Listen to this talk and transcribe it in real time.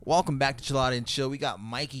Welcome back to Chill Out and Chill. We got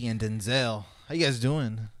Mikey and Denzel. How you guys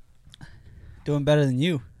doing? Doing better than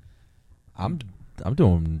you. I'm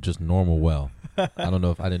doing just normal well. I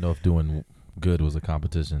didn't know if doing good was a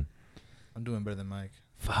competition. I'm doing better than Mike.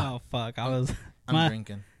 Oh, fuck. I'm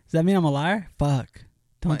drinking. Does that mean I'm a liar? Fuck.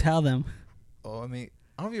 Don't Mike. tell them. Oh, I mean,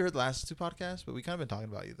 I don't know if you heard the last two podcasts, but we kind of been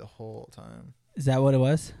talking about you the whole time. Is that what it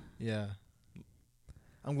was? Yeah.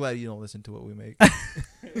 I'm glad you don't listen to what we make.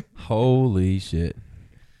 Holy shit.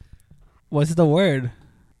 What's the word?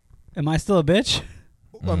 Am I still a bitch?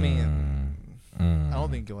 I mean, I don't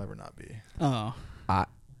think you'll ever not be. Oh.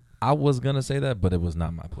 I was going to say that, but it was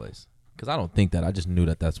not my place. Because I don't think that. I just knew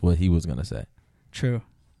that that's what he was going to say. True.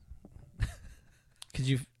 Could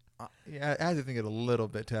you... Yeah, I had to think it a little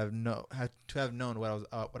bit to have known what I was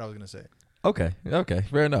gonna say. Okay,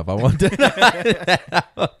 fair enough. I won't deny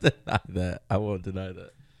that. I won't deny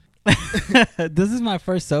that. This is my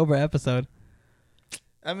first sober episode.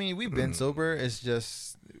 I mean, we've been sober. It's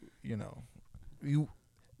just, this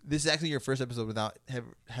is actually your first episode without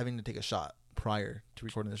having to take a shot prior to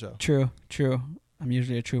recording the show. True. I'm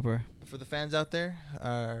usually a trooper. For the fans out there,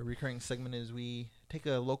 our recurring segment is we take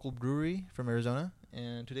a local brewery from Arizona,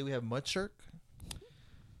 and today we have Mudshark.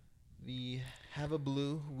 The Have a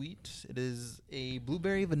Blue Wheat. It is a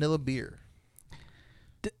blueberry vanilla beer.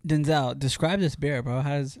 Denzel, describe this beer, bro.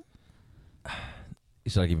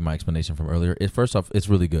 Should I give you my explanation from earlier? First off, it's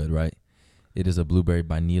really good, right? It is a blueberry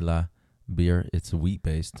vanilla beer. It's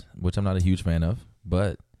wheat-based, which I'm not a huge fan of,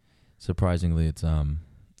 but surprisingly, it's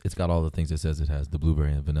got all the things it says it has, the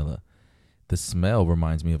blueberry and vanilla. The smell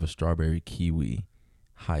reminds me of a strawberry kiwi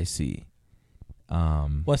high C.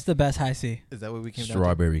 What's the best high C? Is that what we came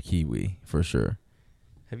strawberry kiwi, for sure.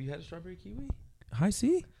 Have you had a strawberry kiwi? High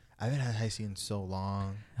C? I haven't had high C in so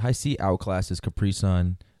long. High C outclasses Capri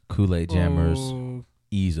Sun, Kool-Aid Jammers Ooh.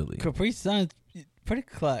 easily. Capri Sun, pretty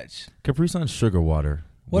clutch. Capri Sun sugar water.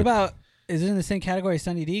 What about, is it in the same category as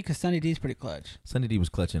Sunny D? Because Sunny D is pretty clutch. Sunny D was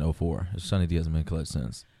clutch in 04. Sunny D hasn't been clutch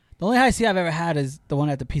since. The only high C I've ever had is the one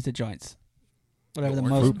at the pizza joints. Whatever the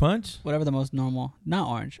most Fruit punch? Whatever the most normal. Not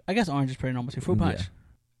orange. I guess orange is pretty normal too. Fruit punch.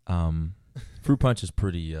 Yeah. Fruit punch is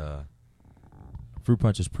pretty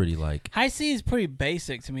like High C is pretty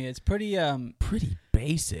basic to me. It's pretty pretty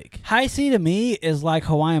basic. High C to me is like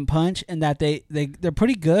Hawaiian punch in that they're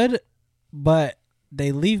pretty good, but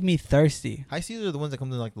they leave me thirsty. High C's are the ones that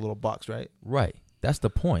come in like the little box, right? Right. That's the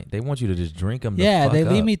point. They want you to just drink them. Yeah, they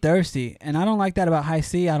leave up. me thirsty, and I don't like that about High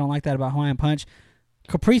C. I don't like that about Hawaiian punch.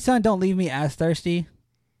 Capri Sun don't leave me as thirsty.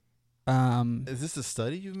 Is this a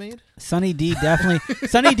study you've made? Sunny D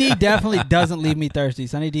definitely doesn't leave me thirsty.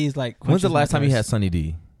 Sunny D is like. When's the last time you had Sunny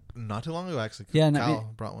D? Not too long ago, actually. Yeah,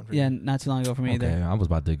 Kyle brought one for yeah, you. not too long ago for me Okay, either. I was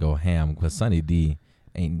about to go ham because Sunny D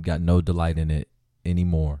ain't got no delight in it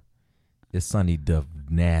anymore. It's Sunny D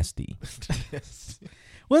nasty. Yes.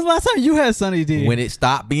 When's the last time you had Sunny D? When it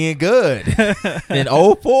stopped being good in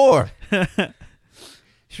 04.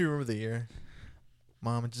 You remember the year?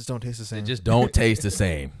 Mom, it just don't taste the same. It just don't taste the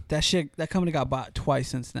same. that company got bought twice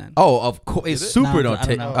since then. Oh, of course. It's super don't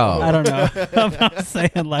taste. Oh, I don't know. I'm not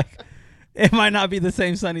saying like it might not be the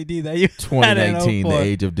same Sunny D that you had in 2019, the 04.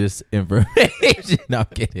 age of disinformation. No, I'm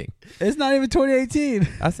kidding. It's not even 2018.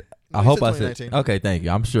 I hope I said. Okay, thank you.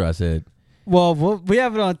 I'm sure I said. Well, we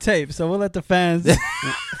have it on tape, so we'll let the fans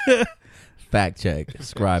Fact check.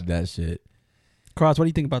 Scribe that shit. Cross, what do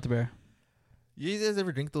you think about the beer? You guys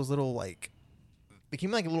ever drink those little like? They came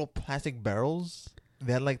in like little plastic barrels.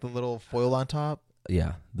 They had like the little foil on top.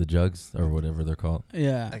 Yeah, the jugs or whatever they're called.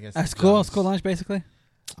 Yeah. I guess At it's school jugs. lunch, basically?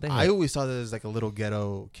 I always thought that as like a little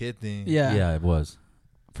ghetto kid thing. Yeah. Yeah, it was.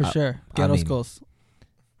 For sure. I Ghetto mean- schools.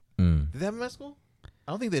 Mm. Did they have them at school?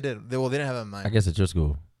 I don't think they did. They didn't have them in mine. I guess it's your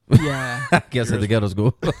school. Yeah. I guess at the ghetto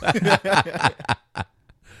school.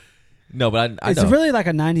 No, but I It's know. really like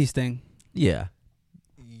a 90s thing. Yeah.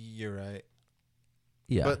 You're right.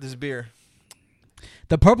 Yeah. But this beer.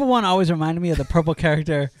 The purple one always reminded me of the purple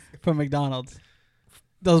character from McDonald's.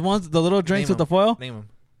 Those ones, the little drinks Name with the foil. Name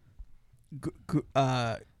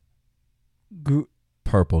them.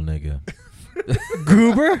 Purple nigga.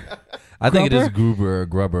 Gruber? I think it is Grubber? Gruber or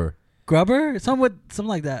Grubber. Grubber? Something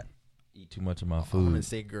like that. Eat too much of my I'm gonna food.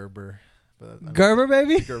 say Gerber. But Gerber,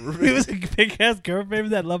 baby? Gerber. He was a big ass Gerber baby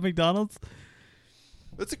that loved McDonald's.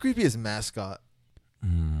 What's the creepiest mascot?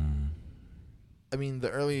 Mm. I mean, the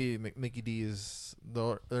early Mickey D's,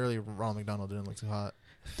 the early Ronald McDonald didn't look too hot.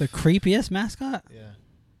 The creepiest mascot? Yeah.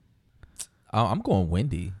 I'm going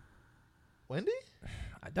Wendy. Wendy?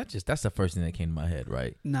 That's the first thing that came to my head,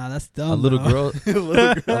 right? Nah, that's dumb. A little bro. girl,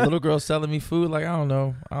 a little girl selling me food. Like, I don't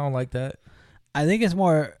know. I don't like that. I think it's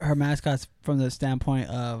more her mascots from the standpoint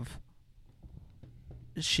of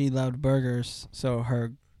she loved burgers, so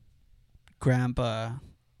her grandpa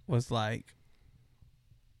was like,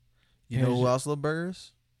 You know who else loved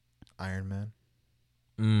burgers? Iron Man.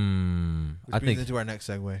 I Which brings think into our next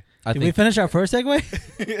segue. I did we think finish our first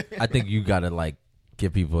segue? I think you gotta like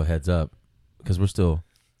give people a heads up because we're still.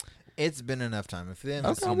 It's been enough time. If they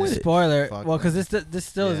haven't Okay, seen I'm with it, it. Spoiler. Fuck Well, because them. this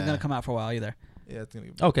still isn't Yeah. going to come out for a while either. Yeah, it's gonna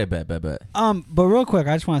be Okay, bet. But real quick,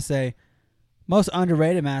 I just want to say, most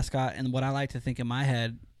underrated mascot and what I like to think in my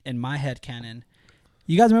head canon.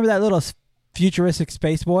 You guys remember that little futuristic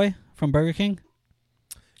space boy from Burger King?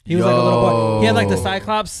 He was like a little boy. He had like the Yo.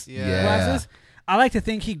 Cyclops Yeah. glasses. I like to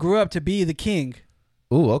think he grew up to be the king.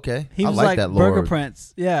 Ooh, okay. He I was like like that Burger Lord.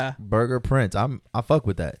 Prince. Yeah. Burger Prince. I fuck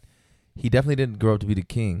with that. He definitely didn't grow up to be the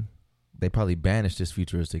king. They probably banished his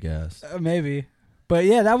futuristic ass. Maybe. But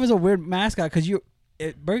yeah, that was a weird mascot because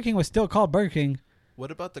Burger King was still called Burger King.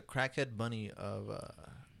 What about the crackhead bunny of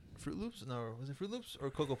Fruit Loops? No, was it Fruit Loops or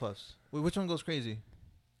Cocoa Puffs? Wait, which one goes crazy?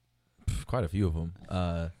 Quite a few of them.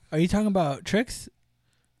 Are you talking about Trix?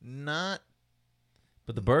 Not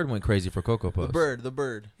But the bird went crazy for Cocoa Puffs. the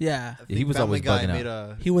bird. Yeah. I He think was Family always Guy bugging made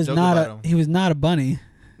out. a He was joke not about him. he was not a bunny.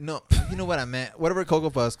 No, you know what I meant. Whatever Cocoa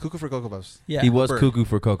Puffs, cuckoo for Cocoa Puffs. Yeah. He was Bird. cuckoo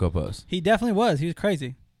for Cocoa Puffs. He definitely was. He was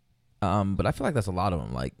crazy. But I feel like that's a lot of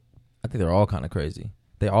them. Like, I think they're all kind of crazy.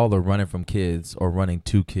 They all are running from kids or running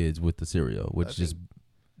to kids with the cereal, which I just think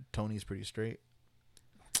Tony's pretty straight.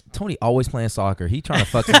 Tony always playing soccer. He trying to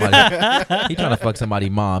fuck somebody. He trying to fuck somebody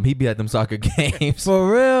mom. He be at them soccer games.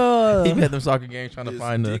 For real. He be at them soccer games trying to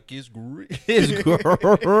find the. dick is great. It's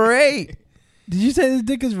great. Did you say this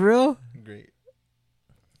dick is real? Great.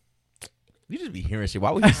 You just be hearing shit.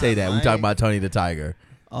 Why would you say that? We talking about Tony the Tiger.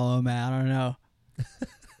 Oh man, I don't know.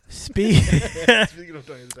 Speaking Speaking of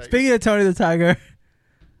Tony the Tiger. of Tony the Tiger,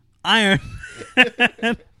 Iron.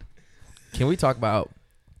 Can we talk about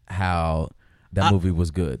how that movie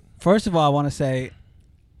was good? First of all, I want to say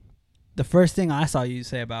the first thing I saw you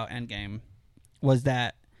say about Endgame was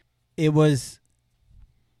that it was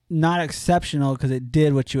not exceptional because it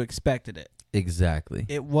did what you expected it. Exactly.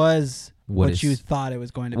 It was what is- you thought it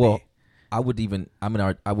was going to Well, be. I would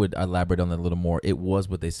elaborate on that a little more. It was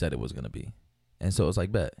what they said it was going to be. And so it's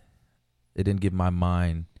like, bet. It didn't give my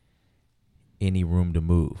mind any room to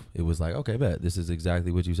move. It was like, okay, bet. This is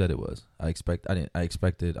exactly what you said it was. I didn't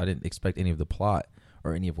expect any of the plot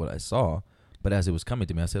or any of what I saw, but as it was coming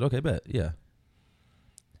to me, I said, okay, bet. Yeah.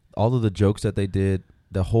 All of the jokes that they did,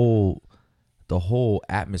 the whole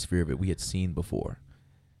atmosphere of it we had seen before.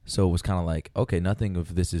 So it was kind of like, okay, nothing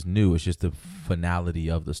of this is new. It's just the finality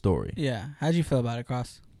of the story. Yeah. How'd you feel about it,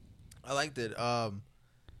 Cross? I liked it.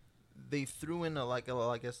 They threw in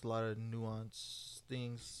I guess a lot of nuance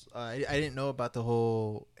things. I didn't know about the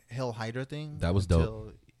whole Hail Hydra thing. That was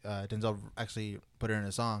until, Denzel actually put it in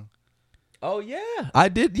a song. Oh yeah, I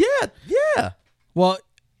did. Yeah. Well,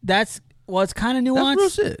 it's kind of That's real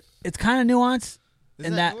nuanced. shit. It's kind of nuanced.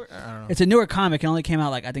 Isn't And that- newer? I don't know. It's a newer comic. It only came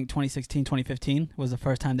out like I think 2016, 2015 was the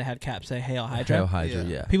first time they had Cap say Hail Hydra. Hail Hydra. Yeah.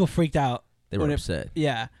 Yeah, People freaked out. they were when upset.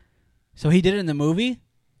 Yeah. So he did it in the movie,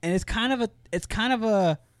 and it's kind of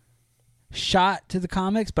a shot to the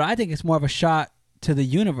comics, but I think it's more of a shot to the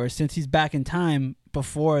universe since he's back in time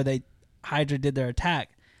before Hydra did their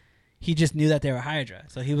attack. He just knew that they were Hydra,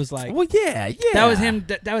 so he was like, Well, yeah. "That was him.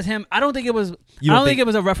 That was him." I don't think it was. You I don't don't think think- it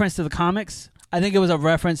was a reference to the comics. I think it was a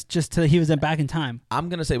reference just to he was back in time. I'm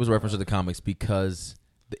gonna say it was a reference to the comics because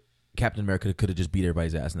Captain America could have just beat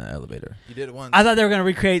everybody's ass in that elevator. You did it once. I thought they were gonna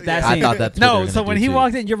recreate that Yeah. scene. I thought that's what they no. were So gonna when do he too.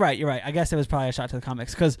 walked in, you're right. I guess it was probably a shot to the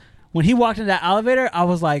comics because when he walked into that elevator, I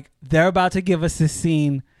was like, they're about to give us this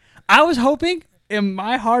scene. I was hoping in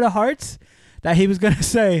my heart of hearts that he was gonna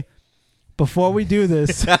say, before we do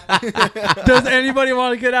this, does anybody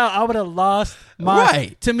want to get out? I would have lost my.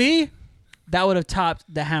 Right. To me, that would have topped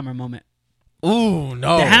the Hammer moment. Ooh,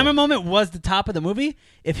 no. The Hammer moment was the top of the movie.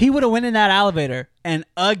 If he would have went in that elevator and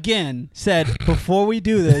again said, before we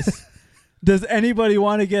do this, does anybody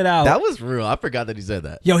want to get out? That was real. I forgot that he said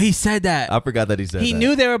that. Yo, he said that. I forgot that he said He that.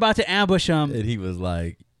 knew they were about to ambush him, And he was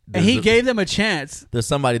like, and he there's- gave them a chance. There's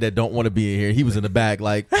somebody that don't want to be in here. He was in the back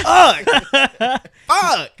like, fuck.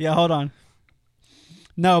 Fuck. Yeah, hold on.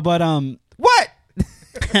 No, but What?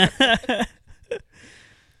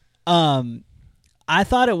 I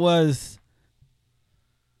thought it was.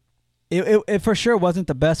 It for sure wasn't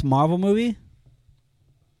the best Marvel movie.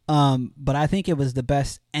 But I think it was the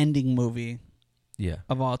best ending movie Yeah.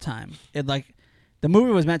 of all time. The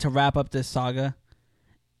movie was meant to wrap up this saga,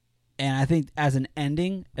 and I think as an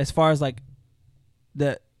ending, as far as like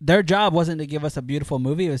their job wasn't to give us a beautiful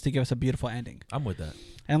movie; it was to give us a beautiful ending. I'm with that.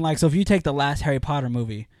 And like, so if you take the last Harry Potter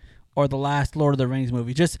movie, or the last Lord of the Rings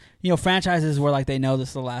movie. Just, franchises where like they know this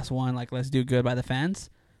is the last one, like let's do good by the fans.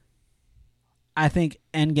 I think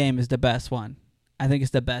Endgame is the best one. I think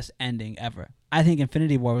it's the best ending ever. I think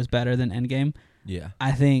Infinity War was better than Endgame. Yeah.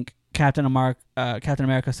 I think Captain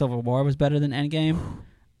America Civil War was better than Endgame.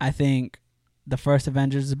 I think the first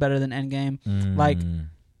Avengers is better than Endgame.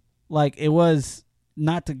 Like it was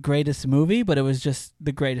not the greatest movie, but it was just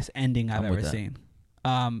the greatest ending I've ever seen.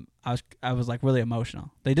 I was like really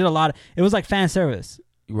emotional. They did a lot. It was like fan service.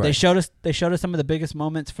 Right. They showed us some of the biggest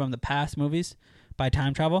moments from the past movies by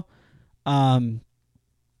time travel. And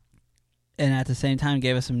at the same time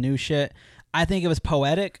gave us some new shit. I think it was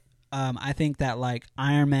poetic. I think that like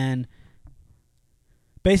Iron Man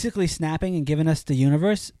basically snapping and giving us the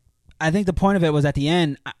universe. I think the point of it was at the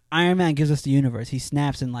end, Iron Man gives us the universe. He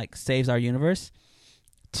snaps and like saves our universe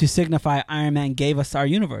to signify Iron Man gave us our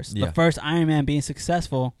universe. Yeah. The first Iron Man being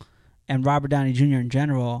successful and Robert Downey Jr. in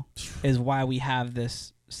general is why we have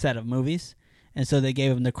this set of movies. And so they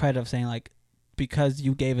gave him the credit of saying like, because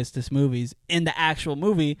you gave us this movies in the actual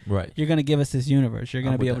movie, right, you're going to give us this universe. You're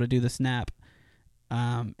going to be able to do the snap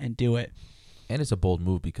and do it. And it's a bold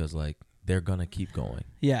move because like they're going to keep going.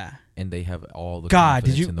 Yeah. And they have all the God,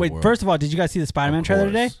 did you in the wait, world. First of all, did you guys see the Spider-Man trailer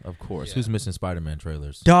today? Of course. Yeah. Who's missing Spider-Man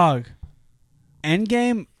trailers? Dog.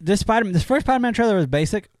 Endgame, this first Spider-Man trailer was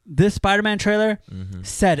basic. This Spider-Man trailer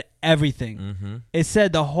said everything. Mm-hmm. It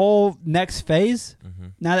said the whole next phase. Mm-hmm.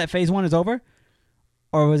 Now that phase 1 is over,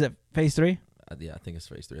 or was it phase 3? Yeah, I think it's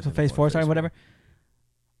phase 3. So phase 4, sorry, whatever.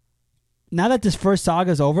 Now that this first saga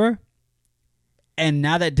is over, and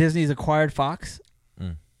now that Disney's acquired Fox,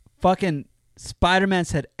 fucking Spider-Man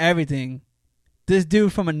said everything. This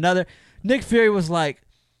dude from another... Nick Fury was like,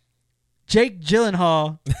 Jake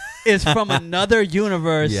Gyllenhaal is from another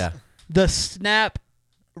universe. Yeah. The snap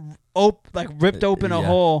ripped open a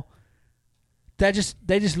hole. They just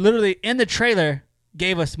literally, in the trailer,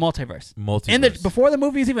 gave us multiverse. Before the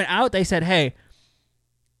movie's even out, they said, hey,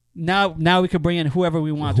 now we could bring in whoever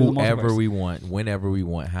we want through the multiverse. Whoever we want, whenever we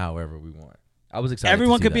want, however we want. I was excited.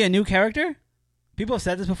 Everyone could be a new character. People have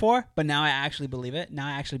said this before, but now I actually believe it.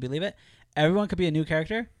 Everyone could be a new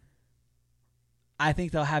character. I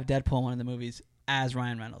think they'll have Deadpool in one of the movies as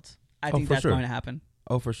Ryan Reynolds. I think that's going to happen.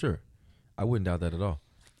 Oh, for sure. I wouldn't doubt that at all.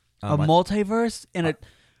 A multiverse in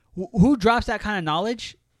who drops that kind of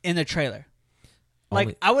knowledge in the trailer?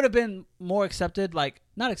 Like, I would have been more accepted, like,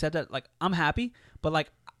 not accepted, like, I'm happy, but,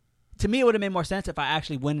 like, to me, it would have made more sense if I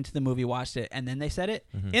actually went into the movie, watched it, and then they said it.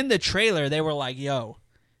 Mm-hmm. In the trailer, they were like, yo,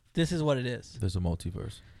 this is what it is. There's a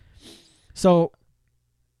multiverse. So,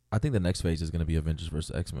 I think the next phase is going to be Avengers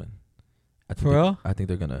versus X-Men. For real? I think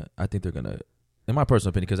they're gonna, in my personal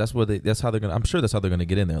opinion, because I'm sure that's how they're gonna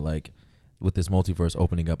get in there, like, with this multiverse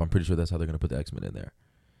opening up. I'm pretty sure that's how they're gonna put the X-Men in there.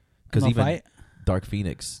 Because even Dark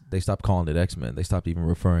Phoenix, they stopped calling it X-Men. They stopped even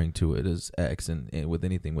referring to it as X and with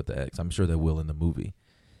anything with the X. I'm sure they will in the movie.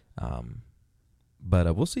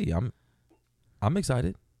 But we'll see. I'm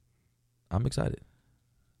excited.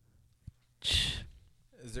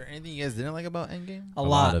 Is there anything you guys didn't like about Endgame? A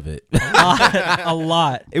lot of it. A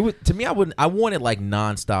lot. It was, to me, I wanted like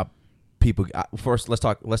nonstop people. First, let's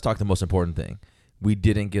talk the most important thing. We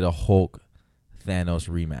didn't get a Hulk Thanos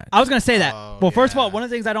rematch. I was gonna say that. First of all, one of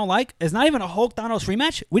the things I don't like is not even a Hulk Thanos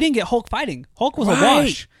rematch. We didn't get Hulk fighting. Hulk was a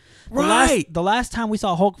wash. The last time we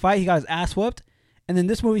saw Hulk fight, he got his ass whooped, and then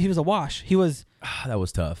this movie he was a wash. He was. That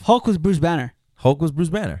was tough. Hulk was Bruce Banner,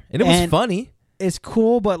 and it was funny. It's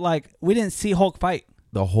cool, but like we didn't see Hulk fight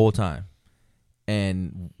the whole time,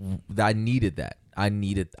 and I needed that. And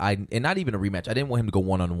not even a rematch. I didn't want him to go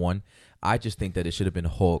 1-on-1. I just think that it should have been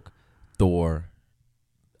Hulk, Thor,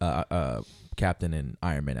 Captain, and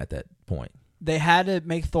Iron Man at that point. They had to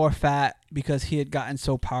make Thor fat because he had gotten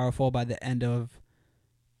so powerful by the end of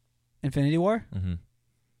Infinity War. Mm-hmm.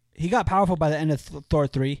 He got powerful by the end of Thor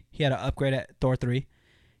 3. He had an upgrade at Thor 3.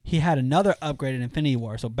 He had another upgrade in Infinity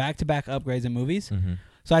War. So back-to-back upgrades in movies. Mm-hmm.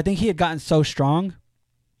 So I think he had gotten so strong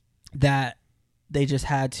that they just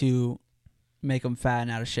had to make him fat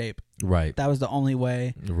and out of shape. Right. That was the only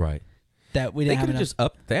way. Right. That we didn't have enough. They could have just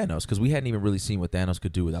upped Thanos because we hadn't even really seen what Thanos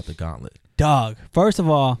could do without the gauntlet. Dog. First of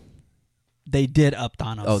all, they did up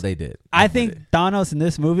Thanos. Oh, they did. I think Thanos in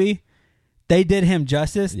this movie, they did him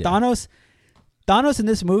justice. Yeah. Thanos in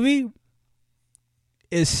this movie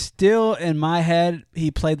is still in my head.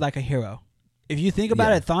 He played like a hero. If you think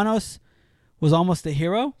about it, Thanos was almost a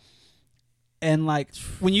hero. And like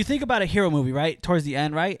when you think about a hero movie, right, towards the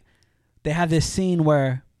end, right, they have this scene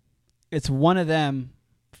where it's one of them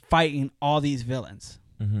fighting all these villains,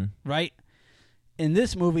 right? In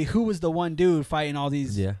this movie, who was the one dude fighting all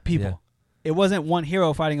these people? it wasn't one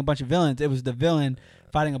hero fighting a bunch of villains. It was the villain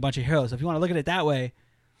fighting a bunch of heroes. So if you want to look at it that way,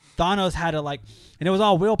 Thanos had to like, and it was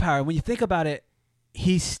all willpower. When you think about it,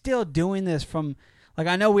 he's still doing this from, like,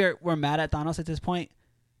 I know we're mad at Thanos at this point,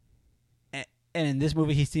 and in this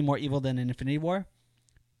movie he seemed more evil than in Infinity War,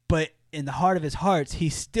 but in the heart of his hearts,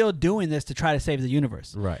 he's still doing this to try to save the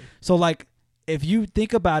universe. Right. So like, if you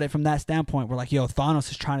think about it from that standpoint, we're like, yo,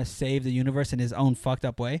 Thanos is trying to save the universe in his own fucked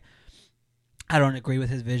up way. I don't agree with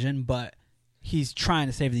his vision, but he's trying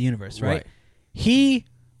to save the universe, right? He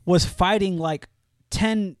was fighting like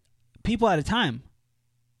 10 people at a time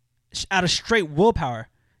out of straight willpower.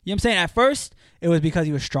 You know what I'm saying? At first, it was because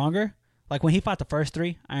he was stronger. Like when he fought the first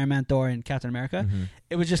three, Iron Man, Thor, and Captain America,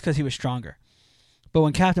 it was just because he was stronger. But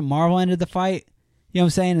when Captain Marvel entered the fight, you know what I'm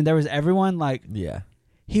saying? And there was everyone, like, Yeah.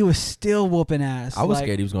 he was still whooping ass. I was like,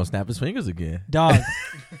 scared he was gonna snap his fingers again. Dog.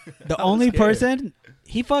 The only scared. person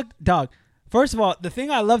he fucked, dog. First of all, the thing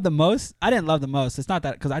I love the most, I didn't love the most. It's not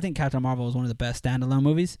that, because I think Captain Marvel was one of the best standalone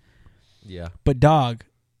movies. Yeah. But dog,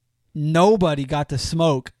 nobody got to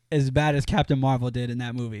smoke as bad as Captain Marvel did in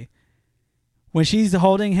that movie. When she's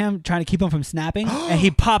holding him, trying to keep him from snapping, and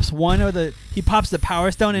he pops he pops the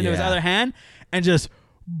Power Stone into his Yeah. other hand, and just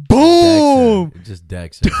boom, Just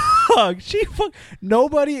decks him. dog.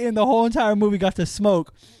 Nobody in the whole entire movie got to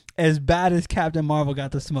smoke as bad as Captain Marvel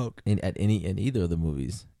got to smoke. in either of the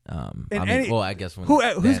movies. I guess when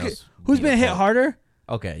Who's been hit harder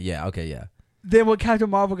Okay, yeah. than what Captain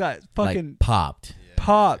Marvel got fucking Like popped.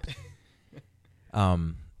 popped?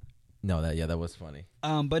 No, that was funny.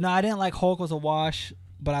 But no, I didn't like Hulk was a wash.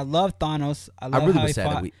 But I love Thanos. I I love really how he was sad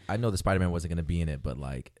fought. that I know the Spider-Man wasn't gonna be in it, but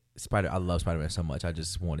like I love Spider-Man so much. I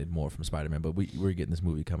just wanted more from Spider-Man. But we're getting this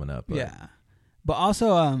movie coming up. But Yeah, but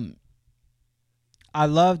also I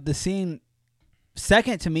love the scene.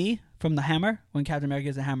 Second to me from the hammer, when Captain America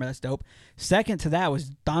gets the hammer, that's dope. Second to that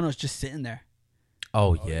was Thanos just sitting there.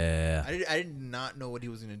 Oh yeah. I did not know what he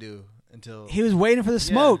was gonna do until He was waiting for the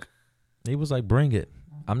smoke. He was like, "Bring it.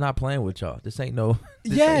 I'm not playing with y'all. This ain't no."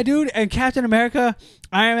 Yeah, dude. And Captain America,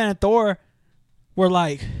 Iron Man, and Thor were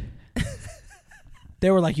like,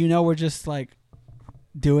 they were like, we're just like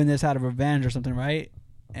doing this out of revenge or something, right?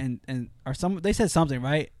 And they said something,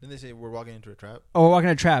 right? Then they say we're walking into a trap. Oh, we're walking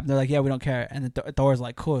in a trap. And they're like, yeah, we don't care. And then Thor's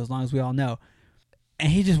like, cool, as long as we all know.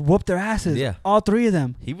 And he just whooped their asses. Yeah. All three of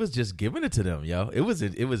them. He was just giving it to them, yo. It was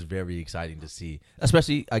very exciting to see,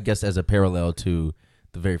 especially I guess as a parallel to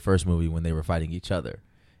the very first movie when they were fighting each other,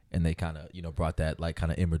 and they kind of brought that like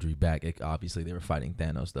kind of imagery back. Obviously, they were fighting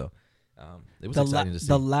Thanos though. It was exciting to see.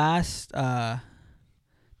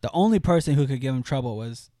 The only person who could give him trouble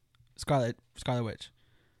was Scarlet Witch,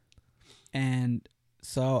 and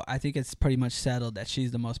so I think it's pretty much settled that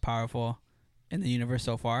she's the most powerful in the universe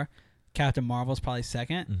so far. Captain Marvel's probably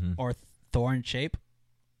second, or Thor in shape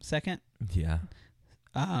second. Yeah.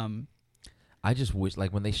 I just wish,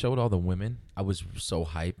 like, when they showed all the women, I was so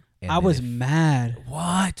hyped. I was mad.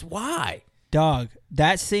 What? Why? Dog,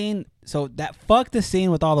 that scene. So fuck the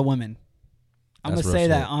scene with all the women. I'm That's gonna say real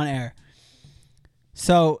that shit. on air.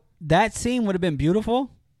 So that scene would have been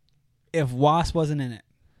beautiful if Wasp wasn't in it.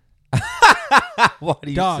 Why do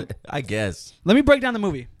you Dog. say? I guess. Let me break down the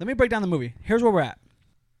movie. Here's where we're at.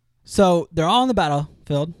 So they're all in the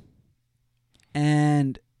battlefield,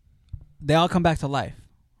 and they all come back to life,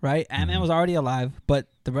 right? Ant-Man was already alive, but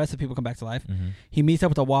the rest of the people come back to life. He meets up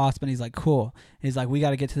with the Wasp, and he's like, cool. And he's like, we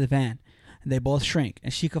got to get to the van. And they both shrink,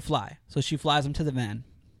 and she could fly. So she flies them to the van,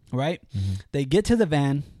 right? They get to the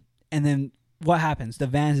van, and then what happens? The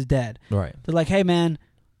van's dead. Right. They're like, hey, man,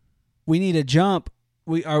 we need a jump.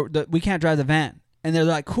 We can't drive the van. And they're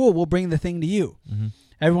like, cool, we'll bring the thing to you.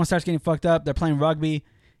 Everyone starts getting fucked up. They're playing rugby.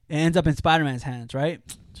 It ends up in Spider-Man's hands, right?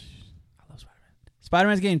 I love Spider-Man.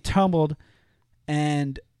 Spider-Man's getting tumbled,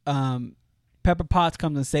 and Pepper Potts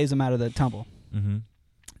comes and saves him out of the tumble.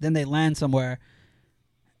 Then they land somewhere,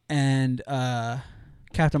 and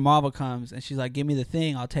Captain Marvel comes, and she's like, give me the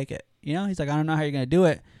thing, I'll take it. He's like, I don't know how you're going to do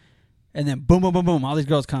it. And then boom, boom, boom, boom, all these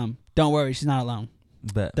girls come. Don't worry, she's not alone.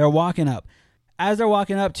 Bet. They're walking up. As they're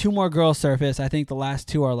walking up, two more girls surface. I think the last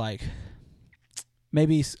two are like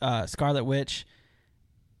maybe Scarlet Witch,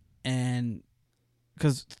 and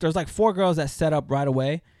because there's like four girls that set up right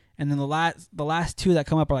away, and then the last two that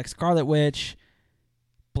come up are like Scarlet Witch,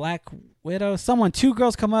 Black Widow, two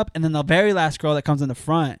girls come up, and then the very last girl that comes in the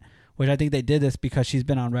front, which I think they did this because she's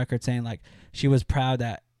been on record saying like she was proud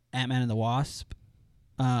that Ant-Man and the Wasp,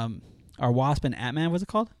 or Wasp and Ant-Man, was it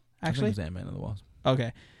called? Actually, I think it was Ant-Man and the Wasp.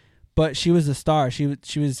 Okay. But she was the star. She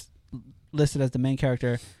was listed as the main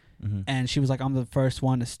character, and she was like, I'm the first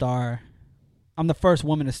one to star. I'm the first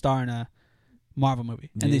woman to star in a Marvel movie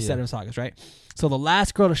in these set of sagas, right? So the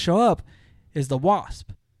last girl to show up is the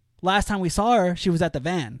Wasp. Last time we saw her, she was at the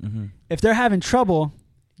van. Mm-hmm. If they're having trouble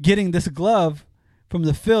getting this glove from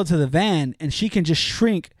the field to the van, and she can just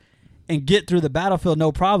shrink and get through the battlefield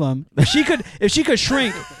no problem. If she could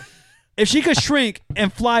shrink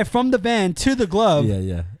and fly from the van to the glove,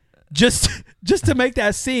 Yeah. just to make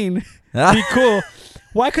that scene be cool.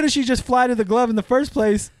 Why couldn't she just fly to the glove in the first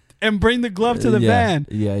place and bring the glove to the van?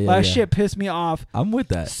 Yeah. Shit pissed me off I'm with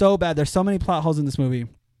that. so bad. There's so many plot holes in this movie.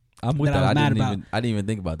 I'm with that that. I was mad about. I didn't even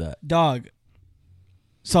think about that. Dog.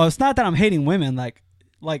 So it's not that I'm hating women. Like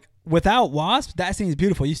without Wasp, that scene is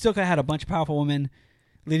beautiful. You still could have had a bunch of powerful women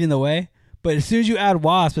leading the way. But as soon as you add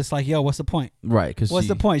Wasp, it's like, yo, what's the point? Right. What's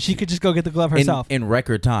the point? She could just go get the glove herself. In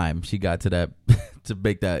record time, she got to that to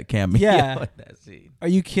make that cameo. Yeah. In that scene. Are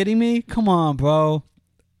you kidding me? Come on, bro.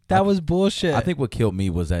 That was bullshit. I think what killed me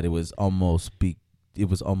was that it was almost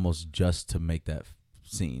just to make that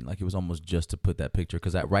scene. Like, it was almost just to put that picture.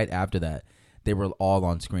 Because right after that, they were all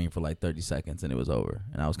on screen for like 30 seconds and it was over.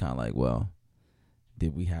 And I was kind of like, well,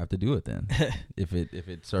 did we have to do it then? if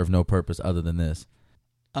it served no purpose other than this.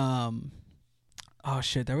 Oh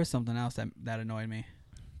shit, there was something else that annoyed me.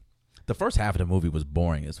 The first half of the movie was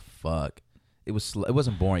boring as fuck. It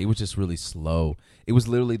wasn't boring. It was just really slow. It was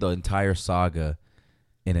literally the entire saga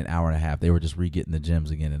in an hour and a half. They were just re-getting the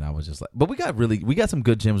gems again, and I was just like, but we got some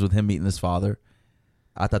good gems with him meeting his father.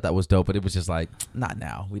 I thought that was dope, but it was just like, not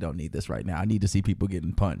now. We don't need this right now. I need to see people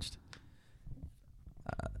getting punched.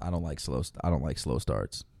 I don't like slow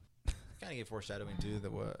starts. Kind of get foreshadowing too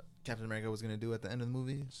that what Captain America was gonna do at the end of the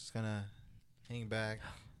movie. It's just kind of hang back.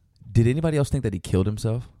 Did anybody else think that he killed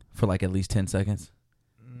himself for like at least 10 seconds?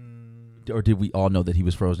 Or did we all know that he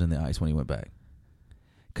was frozen in the ice when he went back?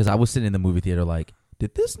 Because I was sitting in the movie theater like,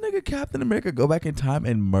 did this nigga Captain America go back in time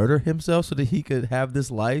and murder himself so that he could have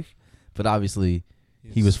this life? But obviously,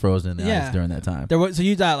 he was frozen in the ice during that time. So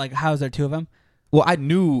you thought, like, how is there two of them? Well, I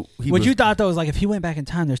knew you thought, though, was like, if he went back in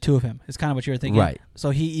time, there's two of him. It's kind of what you were thinking. Right.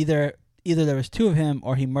 So he either there was two of him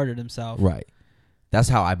or he murdered himself. Right. That's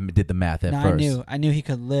how I did the math at first. I knew he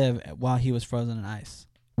could live while he was frozen in ice.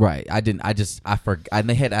 Right. I forgot. And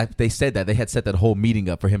they said that. They had set that whole meeting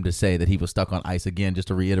up for him to say that he was stuck on ice again, just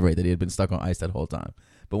to reiterate that he had been stuck on ice that whole time.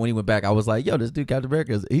 But when he went back, I was like, yo, this dude Captain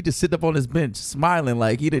America, he just sit up on his bench smiling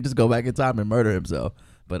like he didn't just go back in time and murder himself.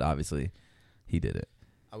 But obviously, he did it.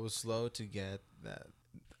 I was slow to get that.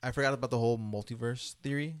 I forgot about the whole multiverse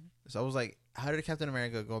theory. So I was like, how did Captain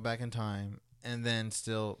America go back in time? And then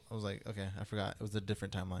still, I was like, okay, I forgot. It was a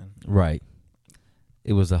different timeline. Right.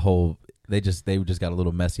 It was a whole... They just got a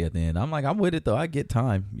little messy at the end. I'm like, I'm with it, though. I get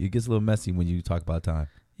time. It gets a little messy when you talk about time.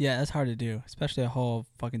 Yeah, that's hard to do, especially a whole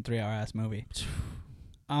fucking 3-hour-ass movie.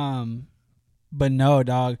 But no,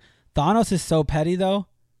 dog. Thanos is so petty, though.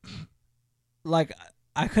 Like,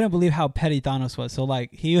 I couldn't believe how petty Thanos was. So,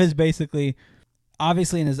 like, he was basically,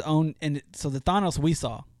 obviously in his own... So the Thanos we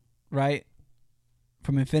saw, right,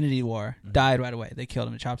 from Infinity War, died right away. They killed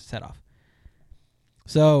him and chopped his head off.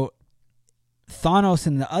 So... Thanos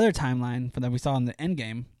in the other timeline that we saw in the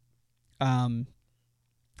Endgame,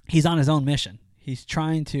 he's on his own mission. He's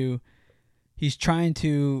trying to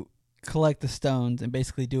collect the stones and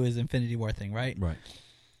basically do his Infinity War thing, right? Right.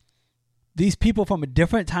 These people from a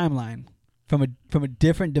different timeline, from a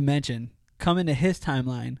different dimension, come into his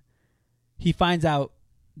timeline. He finds out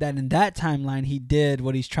that in that timeline he did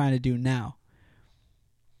what he's trying to do now.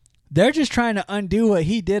 They're just trying to undo what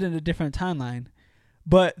he did in a different timeline.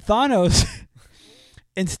 But Thanos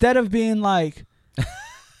instead of being like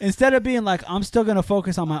I'm still gonna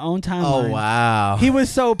focus on my own timeline. Oh wow. He was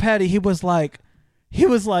so petty. He was like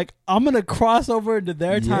I'm gonna cross over into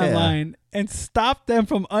their timeline and stop them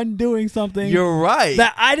from undoing something. You're right.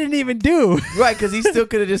 That I didn't even do. Right, because he still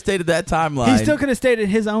could have just stayed at that timeline. He still could have stayed in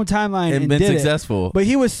his own timeline and been did successful. But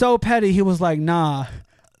he was so petty. He was like, nah,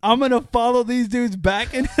 I'm gonna follow these dudes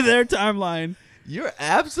back into their timeline. You're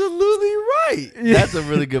absolutely right. That's a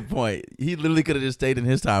really good point. He literally could have just stayed in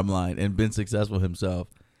his timeline and been successful himself.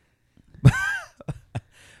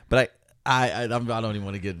 But I don't even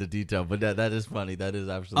want to get into detail. But that is funny. That is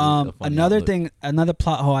absolutely a funny outlook. Another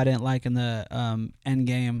plot hole I didn't like in the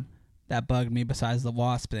Endgame that bugged me, besides the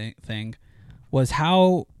Wasp thing, was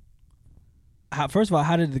how first of all,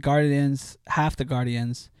 how did half the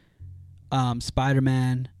Guardians,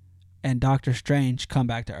 Spider-Man, and Doctor Strange come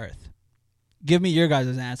back to Earth? Give me your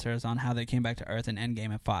guys' answers on how they came back to Earth in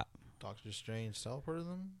Endgame and fought. Doctor Strange teleported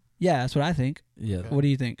them? Yeah, that's what I think. Yeah. Okay. What do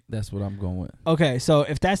you think? That's what I'm going with. Okay, so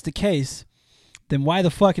if that's the case, then why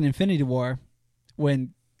the fuck in Infinity War,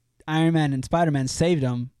 when Iron Man and Spider-Man saved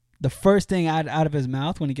him, the first thing out of his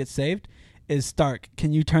mouth when he gets saved is, Stark,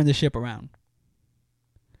 can you turn the ship around?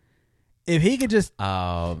 if he could just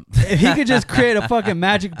Um, if he could just create a fucking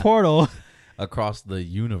magic portal across the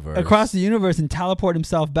universe. across the universe and teleport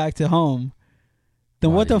himself back to home,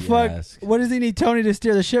 then Why what the do you fuck? ask? What does he need Tony to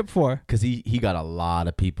steer the ship for? Because he got a lot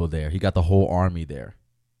of people there. He got the whole army there.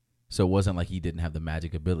 So it wasn't like he didn't have the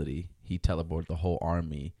magic ability. He teleported the whole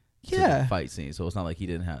army to Yeah. the fight scene. So it's not like he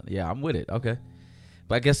didn't have. Yeah, I'm with it. Okay.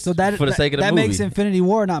 But I guess So that for the sake of the that movie. makes Infinity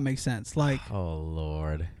War not make sense. Like Oh,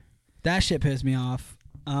 Lord. that shit pissed me off.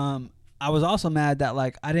 I was also mad that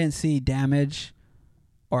like I didn't see damage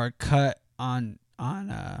or cut on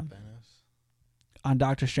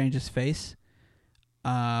Doctor Strange's face.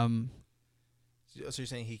 So you're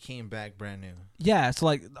saying he came back brand new? Yeah, so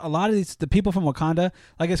like a lot of the people from Wakanda,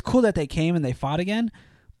 like it's cool that they came and they fought again,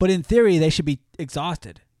 but in theory they should be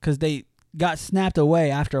exhausted because they got snapped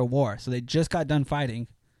away after a war. So they just got done fighting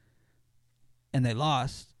and they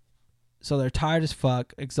lost. So they're tired as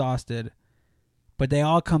fuck, exhausted, but they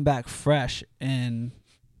all come back fresh in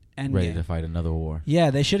Endgame. Ready to fight another war.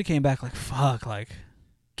 Yeah, they should have came back like, fuck, like,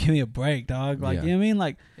 give me a break, dog. Like, Yeah. you know what I mean?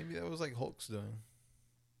 Like, Maybe that was like Hulk's doing.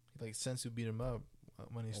 Like Sensu beat him up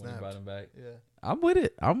when he snapped. him back. Yeah. I'm with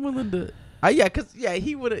it. I'm willing to. Yeah, because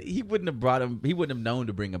he wouldn't have brought him. He wouldn't have known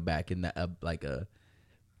to bring him back in that like a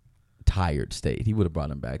tired state. He would have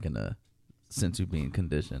brought him back in a sensu being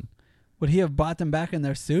condition. would he have bought them back in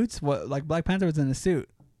their suits? What, like Black Panther was in a suit.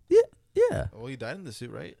 Yeah, Well, he died in the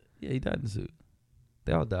suit, right? yeah. He died in the suit.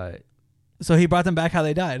 They all died. So he brought them back how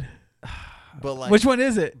they died. But like, Which one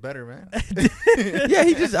is it? better, man? Yeah,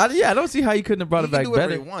 he just. I don't see how he couldn't have brought He it can back do whatever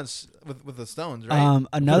better. he wants with the stones, right?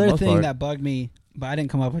 Another most thing part. that bugged me, but I didn't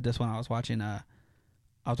come up with this one. I was watching a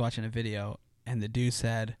video, and the dude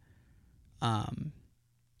said,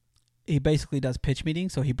 he basically does pitch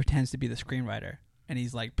meetings, so he pretends to be the screenwriter, and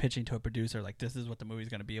he's like pitching to a producer, like this is what the movie's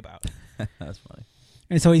gonna be about. That's funny.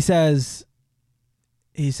 And so he says,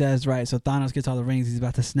 right, so Thanos gets all the rings, he's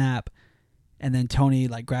about to snap, and then Tony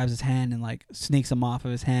like grabs his hand and like sneaks him off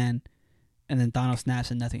of his hand, and then Thanos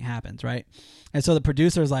snaps and nothing happens, right? And so the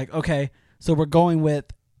producer's like, okay, so we're going with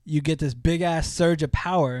you get this big ass surge of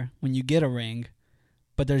power when you get a ring,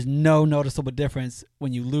 but there's no noticeable difference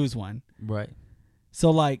when you lose one. Right. So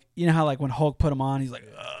like, you know how like when Hulk put him on, he's like,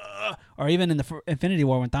 ugh, or even in the Infinity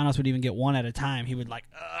War when Thanos would even get one at a time, he would like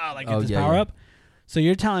get this power up. So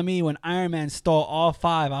you're telling me when Iron Man stole all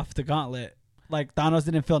 5 off the gauntlet, like Thanos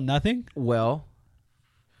didn't feel nothing? Well,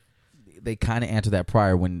 they kind of answered that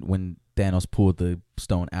prior when Thanos pulled the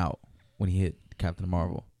stone out when he hit Captain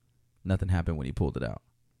Marvel. Nothing happened when he pulled it out.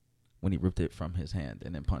 When he ripped it from his hand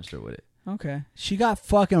and then punched her with it. Okay. She got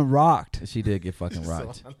fucking rocked. She did get fucking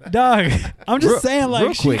rocked. Dog, I'm just Real- saying, like,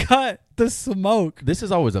 real she quick. got the smoke. This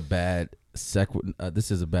is always a bad this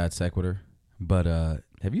is a bad sequitur. But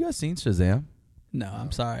have you guys seen Shazam? No,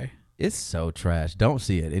 I'm sorry. It's so trash. Don't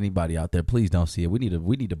see it. Anybody out there, please don't see it. We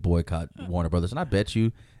need to boycott Warner Brothers. And I bet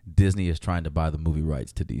you Disney is trying to buy the movie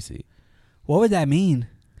rights to DC. What would that mean?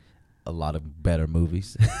 A lot of better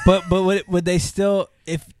movies. But would they still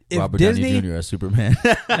if Robert Disney? Downey Jr. as Superman.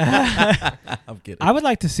 I'm kidding. I would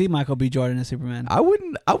like to see Michael B. Jordan as Superman. I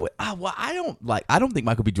wouldn't. I don't think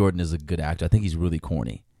Michael B. Jordan is a good actor. I think he's really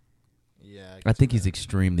corny. Yeah. I think he's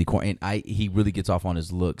extremely corny. And he really gets off on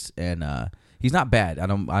his looks. And he's not bad. I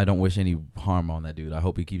don't wish any harm on that dude. I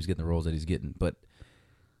hope he keeps getting the roles that he's getting. But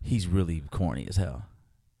he's really corny as hell.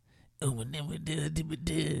 Oh,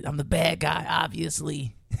 I'm the bad guy,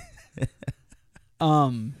 obviously.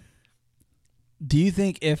 Do you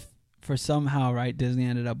think if for somehow right Disney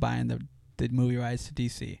ended up buying the movie rights to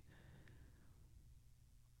DC,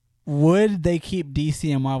 would they keep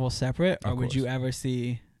DC and Marvel separate, or Of would you course. ever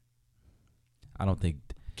see I don't think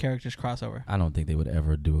characters crossover? they would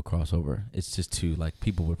ever do a crossover. It's just too like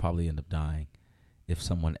people would probably end up dying if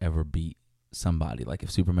someone ever beat somebody. Like if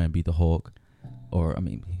Superman beat the Hulk, or I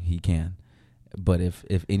mean he can, but if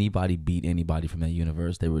anybody beat anybody from that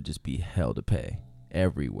universe, they would just be hell to pay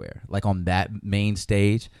everywhere. Like on that main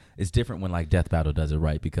stage, it's different when like Death Battle does it,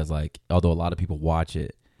 right? Because like although a lot of people watch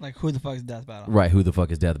it, Like who the fuck is Death Battle? right? Who the fuck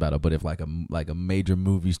is Death Battle? But if like a major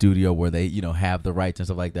movie studio where they have the rights and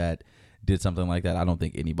stuff like that did something like that, I don't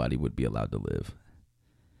think anybody would be allowed to live.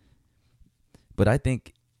 But I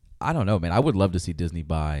don't know, man. I would love to see Disney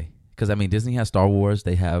buy, because I mean Disney has Star Wars.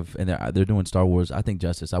 They have, and they're doing Star Wars. I think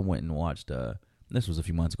Justice. I went and watched. This was a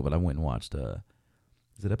few months ago, but I went and watched.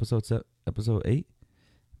 Is it episode 8?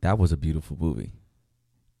 That was a beautiful movie.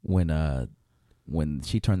 When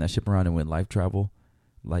she turned that ship around and went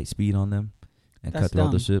light speed on them, and That's cut through all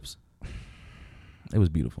the dumb. ships. It was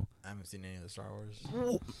beautiful. I haven't seen any of the Star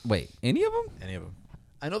Wars. Wait, any of them? Any of them.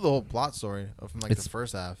 I know the whole plot story from like It's- the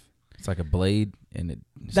first half. It's like a blade, and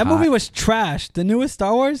That movie was trash. The newest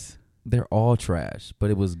Star Wars. They're all trash, but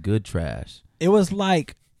it was good trash. It was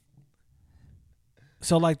like,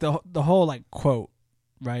 so like the whole like quote,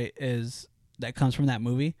 right, is that comes from that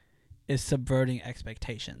movie is subverting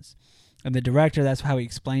expectations. And the director, that's how he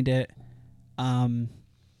explained it. But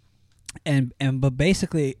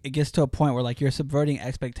basically it gets to a point where like you're subverting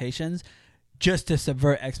expectations just to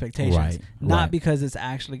subvert expectations, Right, not right. because it's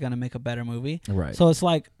actually going to make a better movie. Right. So it's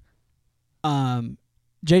like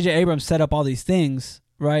J.J. Abrams set up all these things,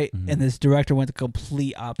 right? Mhm. And this director went the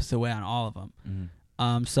complete opposite way on all of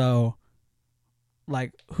them. So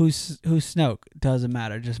like who's Snoke doesn't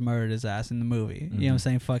matter, just murdered his ass in the movie. You know what I'm Mhm.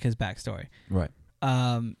 saying? Fuck his backstory. Right.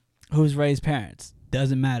 Who's Rey's parents?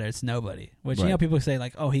 Doesn't matter. It's nobody. Which, you Right. know, people say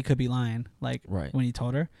like, oh, he could be lying, like Right. when he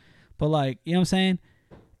told her. But like, you know what I'm saying?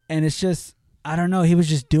 And it's just, I don't know. He was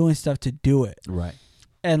just doing stuff to do it. Right.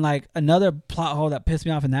 And like another plot hole that pissed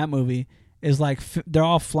me off in that movie is like they're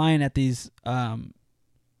all flying at these.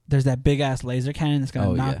 There's that big ass laser cannon that's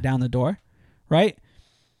gonna knock down the door, right?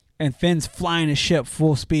 And Finn's flying his ship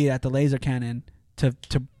full speed at the laser cannon to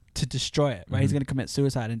destroy it, right? He's Mhm. gonna commit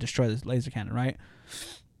suicide and destroy this laser cannon, right?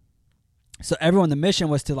 So everyone, the mission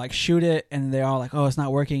was to like shoot it, and they're all like, "Oh, it's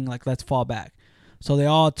not working. Like, let's fall back." So they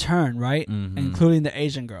all turn, right, Mhm. including the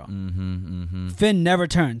Asian girl. Finn never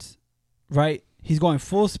turns, right? He's going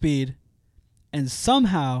full speed, and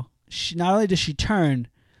somehow not only did she turn,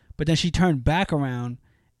 but then she turned back around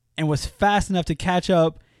and was fast enough to catch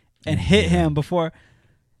up and hit him before.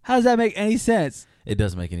 How does that make any sense? It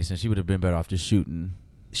doesn't make any sense. She would have been better off just shooting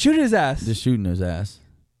His ass. his ass.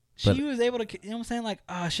 but- She was able to, you know what I'm saying? Like,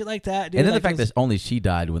 shit like that. Dude. And then Like, the fact it was- that only she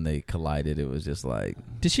died when they collided, it was just like,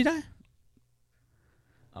 did she die?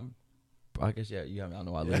 I guess, yeah, you haven't, I don't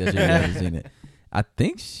know why I looked at you, you haven't seen it. I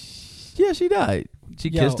think, she died. She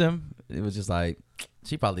kissed him. It was just like,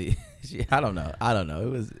 she probably, I don't know. It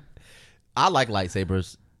was, I like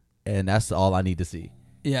lightsabers, and that's all I need to see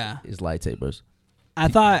Yeah. is lightsabers. I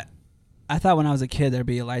thought when I was a kid there'd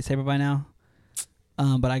be a lightsaber by now.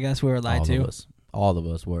 But I guess we were lied to. All of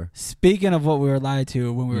us were. Speaking of what we were lied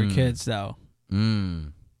to when we were kids, though,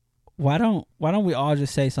 why don't we all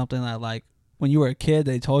just say something like when you were a kid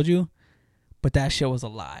they told you, but that shit was a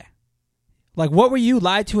lie? Like, what were you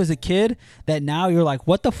lied to as a kid that now you're like,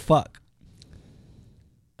 what the fuck?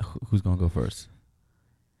 Who's gonna go first?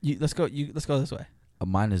 Let's go this way.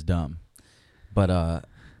 Mine is dumb, but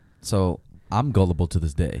so I'm gullible to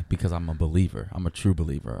this day because I'm a believer. I'm a true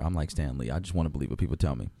believer. I'm like Stan Lee. I just want to believe what people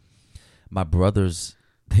tell me. My brothers,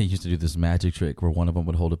 they used to do this magic trick where one of them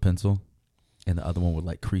would hold a pencil and the other one would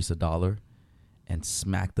like crease $1 and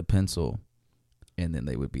smack the pencil, and then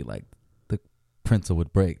they would be like, the pencil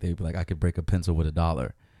would break. They'd be like, I could break a pencil with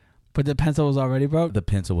 $1. But the pencil was already broke? The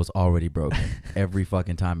pencil was already broken every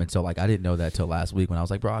fucking time. And so like I didn't know that till last week when I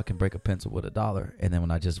was like, bro, I can break a pencil with $1. And then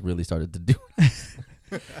when I just really started to do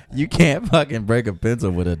it, you can't fucking break a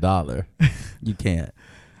pencil with $1. You can't.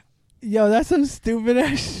 Yo, that's some stupid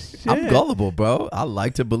ass shit. I'm gullible, bro. I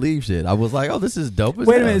like to believe shit. I was like, oh, this is dope as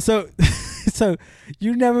Wait a hell. minute, so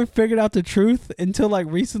you never figured out the truth until like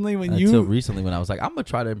recently Until recently when I was like, I'm going to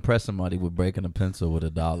try to impress somebody with breaking a pencil with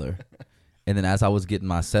 $1. And then as I was getting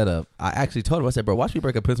my setup, I actually told him, I said, bro, watch me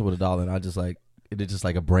break a pencil with $1. And I just like, it did just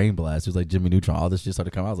like a brain blast. It was like Jimmy Neutron. All this shit started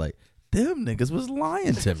coming. I was like, them niggas was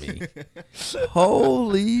lying to me.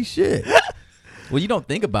 Holy shit. Well, you don't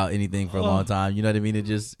think about anything for a long time. You know what I mean?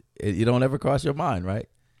 You don't ever cross your mind, right?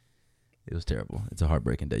 It was terrible. It's a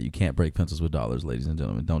heartbreaking day. You can't break pencils with $, ladies and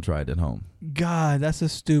gentlemen. Don't try it at home. God, that's the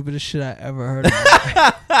stupidest shit I ever heard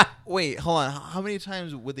of. Wait, hold on. How many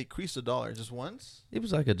times would they crease $1? Just once? It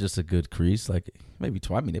was like just a good crease, like maybe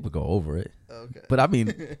twice. I mean, they would go over it. Okay. But I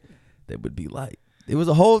mean, they would be like, it was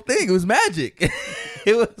a whole thing. It was magic.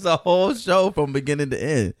 It was a whole show from beginning to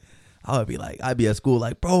end. I would be like, I'd be at school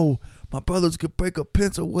like, bro, my brothers could break a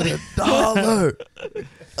pencil with $1.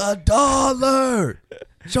 $1.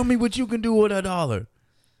 Show me what you can do with $1.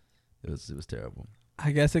 It was terrible.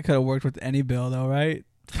 I guess it could have worked with any bill though, right?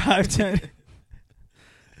 5, 10.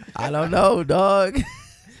 I don't know, dog.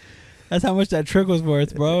 That's how much that trick was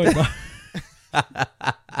worth, bro.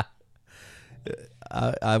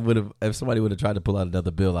 I would have, if somebody would have tried to pull out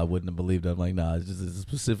another bill, I wouldn't have believed it. I'm like, nah, it's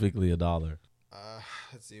specifically $1.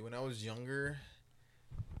 Let's see. When I was younger,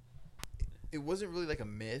 it wasn't really like a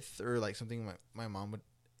myth or like something my mom would.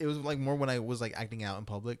 It was like more when I was like acting out in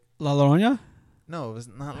public. La Llorona? No, it was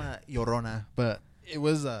not La Llorona, but it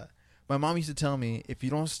was. My mom used to tell me, if you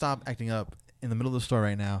don't stop acting up in the middle of the store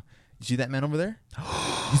right now, you see that man over there?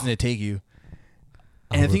 He's gonna take you.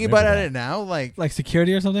 And thinking about it now, like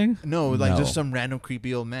security or something? no, like No. just some random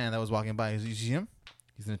creepy old man that was walking by. You see him?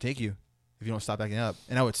 He's gonna take you if you don't stop acting up.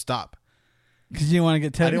 And I would stop. Because you didn't want to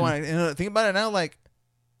get I taken. didn't want to. Think about it now. Like,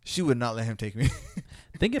 she would not let him take me.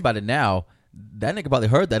 Thinking about it now, that nigga probably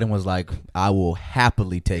heard that and was like, I will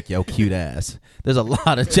happily take your cute ass. There's a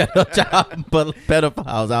lot of child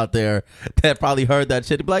pedophiles out there that probably heard that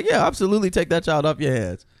shit and be like, yeah, absolutely take that child off your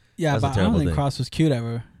hands. Yeah, That's a but I don't terrible think thing. Cross was cute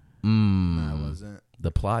ever. No, I wasn't.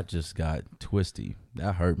 The plot just got twisty.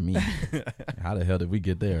 That hurt me. How the hell did we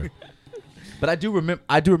get there? But I do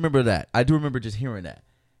remember that. I do remember just hearing that.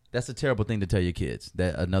 That's a terrible thing to tell your kids,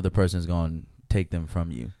 that another person's going to take them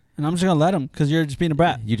from you. And I'm just going to let him because you're just being a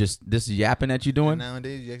brat. You just, this yapping that you doing? And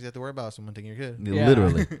nowadays, you actually have to worry about someone taking your kid. Yeah.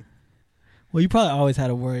 Literally. Well, you probably always had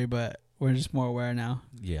to worry, but we're just more aware now.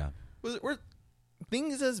 Yeah. Were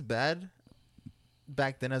things as bad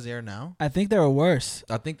back then as they are now? I think they were worse.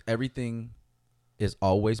 I think everything is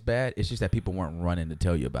always bad. It's just that people weren't running to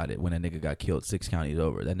tell you about it when a nigga got killed 6 counties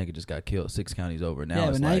over. That nigga just got killed 6 counties over. Now yeah,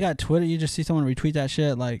 it's but now like, you got Twitter. You just see someone retweet that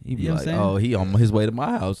shit. Like, you be you know like, what I'm saying? oh, he on his way to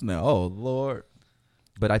my house now. Oh, Lord.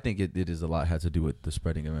 But I think it is a lot has to do with the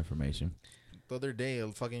spreading of information. The other day, a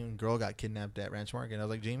fucking girl got kidnapped at Ranch Market. And I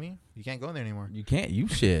was like, Jamie, you can't go in there anymore. You can't. You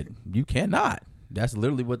should. You cannot. That's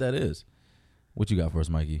literally what that is. What you got for us,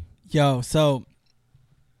 Mikey? Yo, so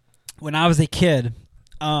when I was a kid,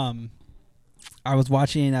 I was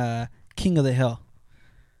watching King of the Hill.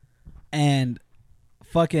 And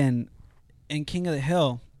fucking in King of the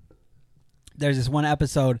Hill, there's this one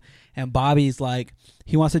episode, and Bobby's like,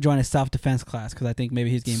 he wants to join a self-defense class because I think maybe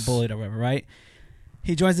he's getting bullied or whatever, right?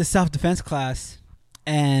 He joins the self-defense class,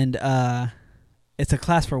 and it's a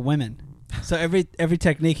class for women. So every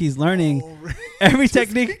technique he's learning, every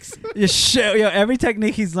technique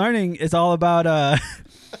he's learning is all about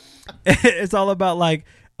it's all about like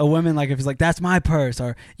a woman, like if he's like, that's my purse,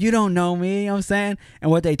 or you don't know me, you know what I'm saying? And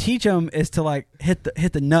what they teach him is to like hit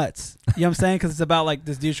the nuts, you know what I'm saying? Because it's about like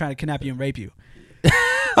this dude's trying to kidnap you and rape you.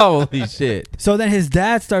 Holy shit. So then his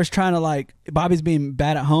dad starts trying to like, Bobby's being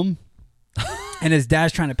bad at home, and his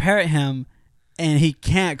dad's trying to parrot him, and he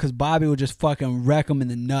can't because Bobby will just fucking wreck him in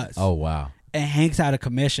the nuts. Oh, wow. And Hank's out of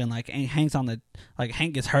commission. Like, and Hank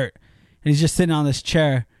gets hurt, and he's just sitting on this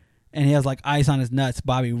chair, and he has like ice on his nuts.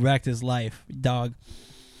 Bobby wrecked his life, dog.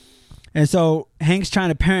 And so Hank's trying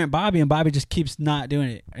to parent Bobby, and Bobby just keeps not doing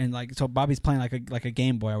it. And like, so Bobby's playing like a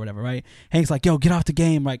Game Boy or whatever, right? Hank's like, "Yo, get off the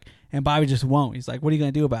game!" Like, and Bobby just won't. He's like, "What are you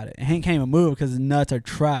gonna do about it?" And Hank can't even move because his nuts are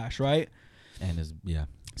trash, right? And yeah.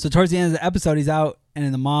 So towards the end of the episode, he's out, and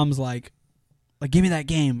then the mom's like, "Give me that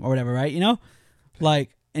game or whatever," right? You know,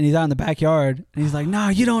 like, and he's out in the backyard, and he's like, "No,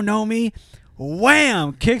 you don't know me."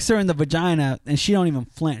 Wham! Kicks her in the vagina, and she don't even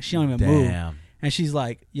flinch. She don't even move. Damn. And she's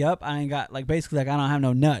like, "Yep, I ain't got," like, basically like, "I don't have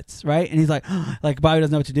no nuts," right? And he's like, like, Bobby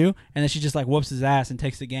doesn't know what to do, and then she just like whoops his ass and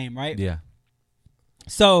takes the game, right? Yeah.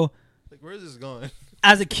 So Like, where is this going?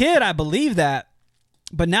 as a kid, I believe that,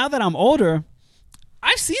 but now that I'm older,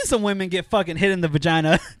 I've seen some women get fucking hit in the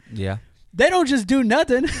vagina. Yeah. They don't just do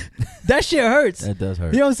nothing. That shit hurts. That does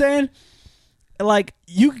hurt. You know what I'm saying? Like,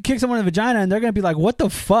 you could kick someone in the vagina and they're going to be like, "What the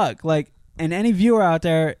fuck?" Like, and any viewer out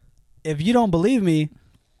there, if you don't believe me,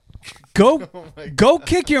 go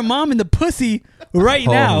kick your mom in the pussy right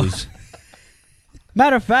now. Holy sh-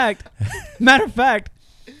 Matter of fact,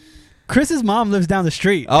 Chris's mom lives down the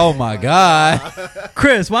street. Oh, my God.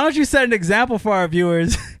 Chris, why don't you set an example for our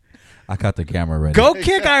viewers? I got the camera ready. Go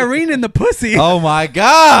kick Irene in the pussy. Oh, my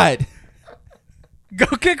God. Go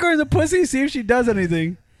kick her in the pussy, see if she does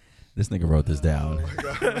anything. This nigga wrote this down.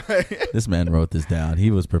 This man wrote this down. He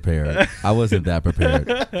was prepared. I wasn't that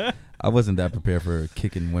prepared. I wasn't that prepared for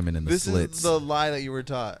kicking women in the This slits. is the lie that you were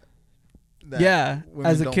taught. That Yeah, women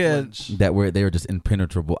as a don't kid. flinch. That they were just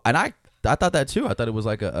impenetrable. And I thought that too. I thought it was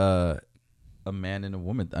like a man and a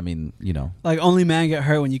woman. I mean, you know. Like, only man get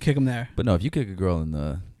hurt when you kick him there. But no, if you kick a girl in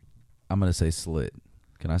the, I'm going to say slit.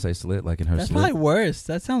 Can I say slit? Like in her That's slit? probably worse.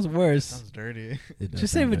 That sounds worse. Sounds dirty. It does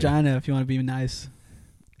Just say sound dirty. vagina if you want to be nice.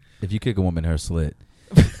 If you kick a woman in her slit,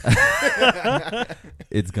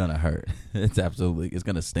 it's going to hurt. It's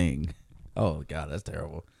going to sting. Oh, God, that's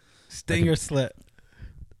terrible. Sting or slit.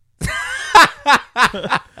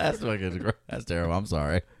 That's terrible. I'm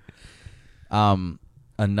sorry.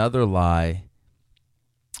 Another lie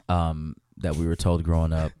that we were told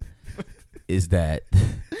growing up is that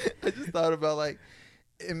I just thought about, like,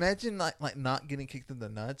 imagine like not getting kicked in the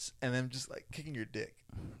nuts and them just like kicking your dick,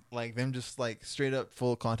 like them just like straight up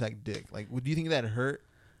full contact dick. Like, would you think that hurt?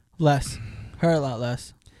 Less. Hurt a lot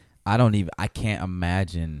less. I can't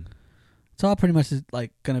imagine. It's all pretty much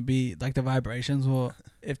like going to be like the vibrations. Well,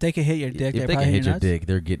 if they can hit your dick, If they probably can hit your nuts. dick,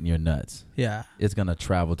 they're getting your nuts. Yeah. It's going to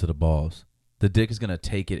travel to the balls. The dick is going to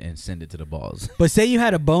take it and send it to the balls. But say you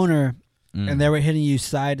had a boner Mm. and they were hitting you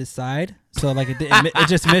side to side. So like it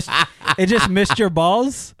just missed. it just missed your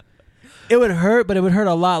balls, it would hurt, but it would hurt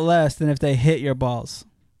a lot less than if they hit your balls.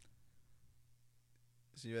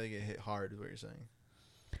 So you rather get hit hard, is what you're saying?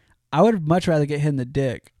 I would much rather get hit in the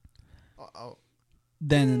dick Oh.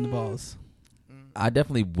 than in the balls. I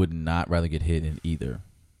definitely would not rather get hit in either.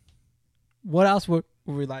 What else would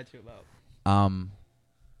we lie to you about?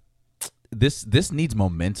 This needs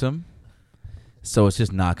momentum, so it's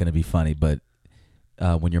just not going to be funny. But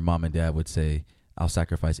when your mom and dad would say, "I'll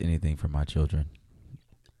sacrifice anything for my children,"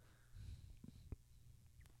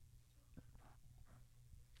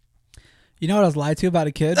 You know what I was lied to about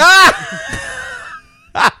a kid?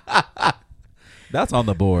 that's on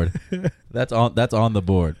the board. That's on the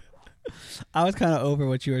board. I was kind of over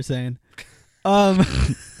what you were saying. A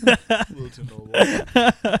little too noble. I'm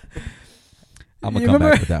gonna You come remember-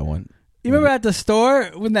 back with that one. You remember at the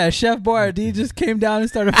store when that Chef Boyardee just came down and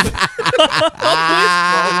started? All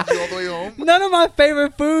the way home. None of my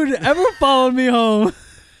favorite food ever followed me home.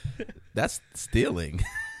 That's stealing.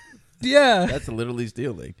 Yeah, That's literally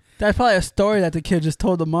stealing. that's probably a story that the kid just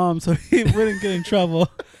told the mom so he wouldn't get in trouble.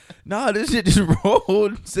 No, this shit just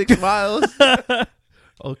rolled 6 miles, a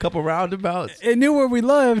couple roundabouts. It knew where we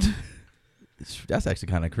lived. That's actually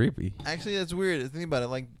kind of creepy. Actually, that's weird. Think about it.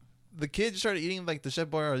 Like, the kid started eating like the Chef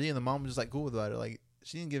Boyardee, and the mom was just like cool about it. Like,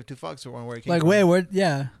 she didn't give two fucks or where it came Like, from. wait, where?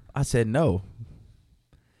 Yeah. I said no.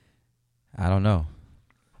 I don't know.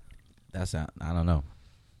 I don't know.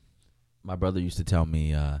 My brother used to tell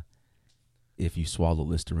me if you swallow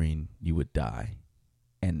Listerine, you would die.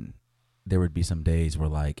 And there would be some days where,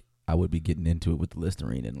 like, I would be getting into it with the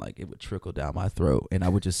Listerine and, like, it would trickle down my throat. And I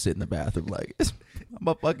would just sit in the bathroom like, I'm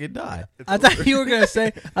going to fucking die. I thought you were gonna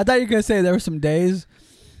say. There were some days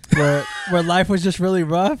where life was just really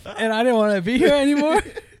rough, and I didn't want to be here anymore.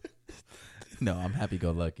 No, I'm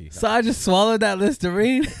happy-go-lucky. So I just swallowed that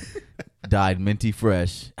Listerine. Died minty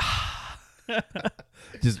fresh.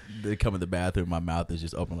 Just they come in the bathroom, my mouth is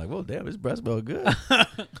just open like, well, damn, this breath smells good.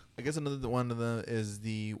 I guess another one of them is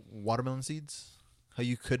the watermelon seeds. How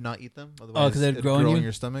you could not eat them. Oh, 'cause they'd it'd grow in you? in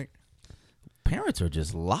your stomach. Parents are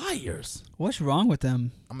just liars. What's wrong with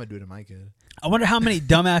them? I'm gonna do it to my kid. I wonder how many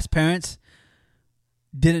dumbass parents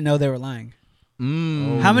didn't know they were lying.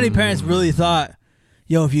 Mm. How many parents really thought,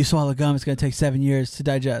 yo, if you swallow gum, it's going to take 7 years to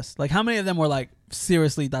digest? Like, how many of them were like,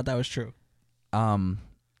 seriously thought that was true?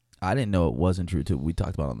 I didn't know it wasn't true till we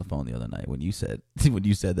talked about it on the phone the other night when you said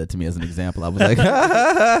that to me as an example. I was like,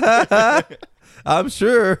 I'm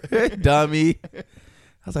sure, dummy. I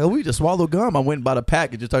was like, oh, we just swallowed gum. I went and bought a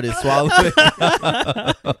pack and just started swallowing.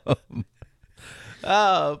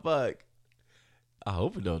 Oh, fuck. I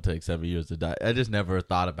hope it don't take 7 years to die. I just never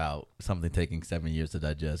thought about something taking 7 years to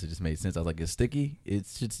digest. It just made sense. I was like, it's sticky.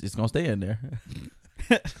 It's going to stay in there.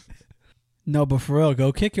 No, but for real,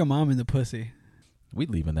 go kick your mom in the pussy. We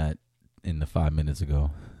leaving that in the 5 minutes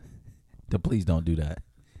ago. Please don't do that.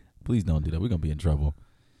 Please don't do that. We're going to be in trouble.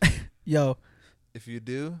 Yo, If you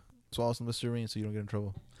do, swallow some Listerine so you don't get in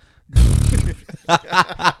trouble.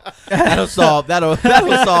 That'll solve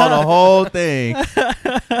the whole thing.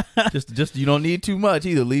 Just you don't need too much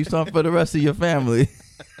either. Leave some for the rest of your family.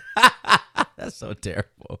 That's so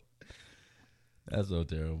terrible. That's so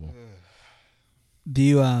terrible. do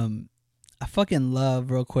you, I fucking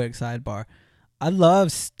love, real quick sidebar, I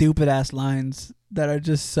love stupid ass lines that are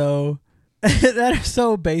just so, that are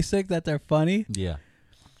so basic that they're funny. Yeah.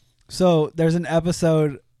 So there's an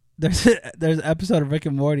episode of Rick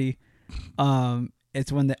and Morty.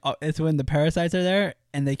 It's when the parasites are there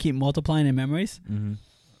and they keep multiplying in memories. Mm-hmm.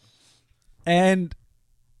 And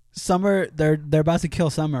Summer, they're about to kill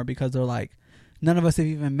Summer because they're like, none of us have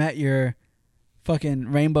even met your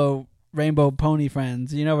fucking rainbow pony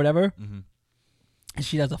friends, whatever. Mm-hmm. And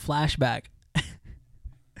she does a flashback,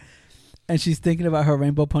 and she's thinking about her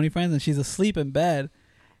rainbow pony friends, and she's asleep in bed,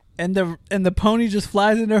 and the pony just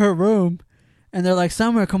flies into her room, and they're like,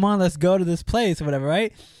 Summer, come on, let's go to this place or whatever,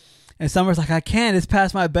 right? And Summer's like, I can't, it's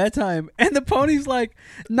past my bedtime. And the pony's like,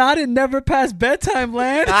 not in never past bedtime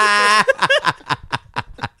land.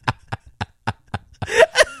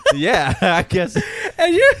 Yeah, I guess.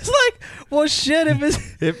 And you're just like, well, shit, if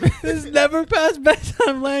it's never past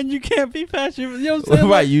bedtime land, you can't be past your, you know what I'm saying?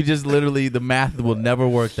 Right, you just literally, the math will never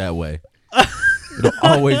work that way. It'll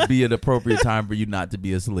always be an appropriate time for you not to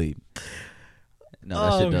be asleep.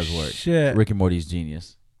 No, that shit does work. Shit. Rick and Morty's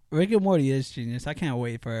genius. Rick and Morty is genius. I can't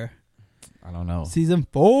wait for I don't know. season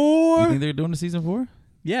 4. You think they're doing the season 4?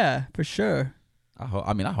 Yeah, for sure. I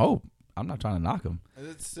hope. I'm not trying to knock them. Is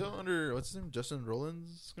it still under what's his name, Justin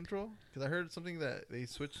Roiland's control? Because I heard something that they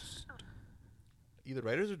switched either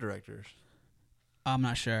writers or directors. I'm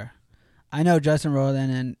not sure. I know Justin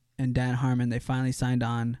Roiland and Dan Harmon, they finally signed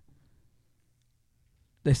on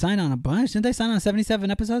They signed on a bunch. Didn't they sign on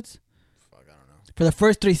 77 episodes? Fuck, I don't know. For the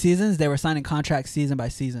first 3 seasons, they were signing contracts season by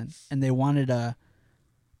season, and they wanted a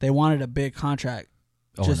big contract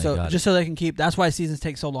Oh, and they got just so they can keep. That's why seasons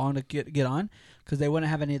take so long to get on, because they wouldn't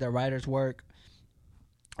have any of their writers work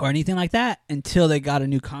or anything like that until they got a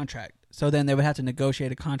new contract. So then they would have to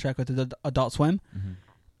negotiate a contract with the Adult Swim,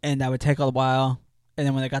 and that would take a while. And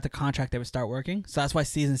then when they got the contract, they would start working. So that's why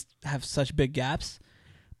seasons have such big gaps.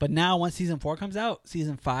 But now, once season 4 comes out,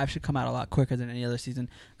 season 5 should come out a lot quicker than any other season.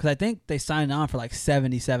 Because I think they signed on for like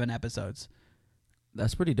 77 episodes.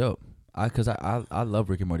 That's pretty dope. Because I love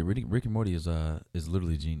Rick and Morty. Rick and Morty is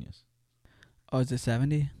literally genius. Oh, is it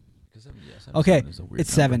 70? Yeah, Okay,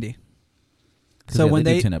 it's 70. So when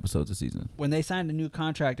they do 10 episodes a season. When they signed a new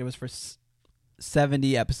contract, it was for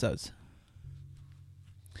 70 episodes.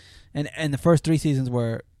 And the first 3 seasons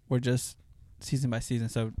were just season by season.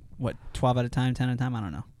 So what, 12 at a time, 10 at a time? I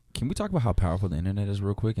don't know. Can we talk about how powerful the internet is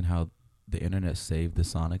real quick and how the internet saved the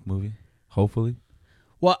Sonic movie? Hopefully.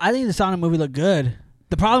 Well, I think the Sonic movie looked good.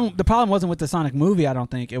 The problem wasn't with the Sonic movie, I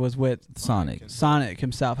don't think. It was with Sonic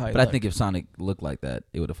himself. How he But looked. I think if Sonic looked like that,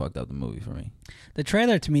 it would have fucked up the movie for me. The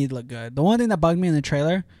trailer to me looked good. The one thing that bugged me in the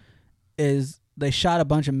trailer is they shot a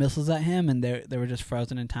bunch of missiles at him and they were just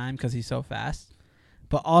frozen in time because he's so fast.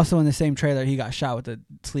 But also in the same trailer, he got shot with a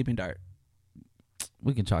sleeping dart.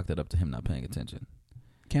 We can chalk that up to him not paying attention.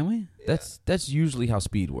 Can we? Yeah. That's usually how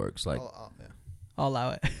speed works. Like I'll allow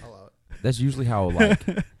it. I'll allow it. that's usually how like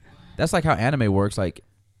that's like how anime works. Like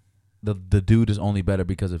the dude is only better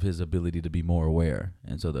because of his ability to be more aware.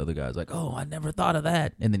 And so the other guy's like, "Oh, I never thought of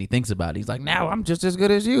that." And then he thinks about it. He's like, "Now I'm just as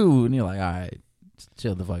good as you." And you're like, "All right,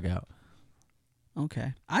 chill the fuck out."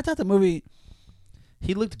 Okay. I thought the movie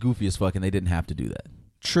He looked goofy as fuck, and they didn't have to do that.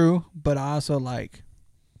 true, but I also like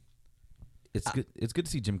It's good. It's good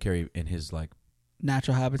to see Jim Carrey in his like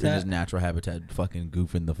natural in habitat. his natural habitat, fucking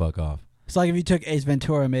goofing the fuck off. It's like if you took Ace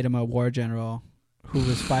Ventura and made him a war general who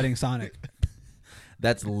was fighting Sonic.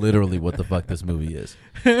 That's literally what the fuck this movie is.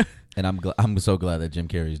 And I'm so glad that Jim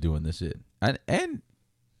Carrey is doing this shit. And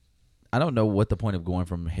I don't know what the point of going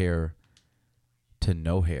from hair to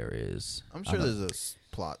no hair is. I'm sure there's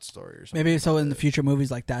a plot story or something. Maybe so about in the it. future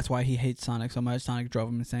movies, like that's why he hates Sonic so much. Sonic drove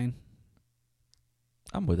him insane.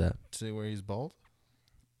 I'm with that. See where he's bald,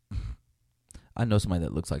 I know somebody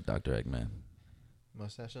that looks like Dr. Eggman.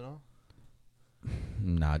 mustache and all.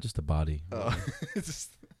 Nah, just the body. Oh, it's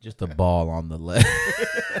Just a ball on the leg.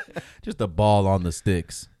 Just a ball on the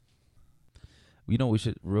sticks. You know, we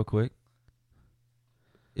should real quick.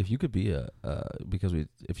 If you could be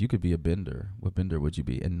if you could be a bender, what bender would you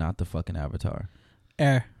be? And not the fucking Avatar.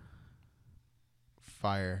 Air.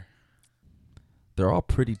 fire. They're all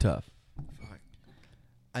pretty tough. Fuck.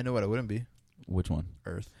 I know what I wouldn't be. Which one?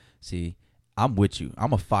 Earth. See, I'm with you.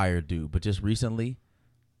 I'm a fire dude, but just recently,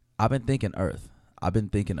 I've been thinking Earth.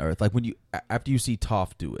 Like when after you see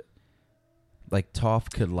Toph do it, like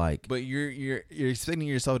Toph could like. But you're expecting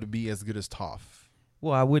yourself to be as good as Toph.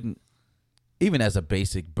 Well, I wouldn't. Even as a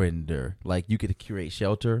basic bender, like you could curate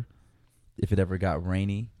shelter if it ever got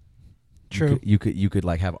rainy. True. You could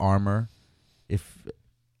like have armor if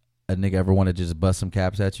a nigga ever wanted to just bust some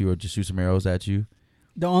caps at you or just shoot some arrows at you.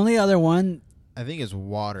 The only other one. I think it's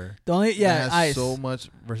water. The only It has ice. so much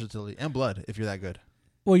versatility and blood if you're that good.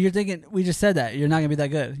 Well, you're thinking we just said that you're not gonna be that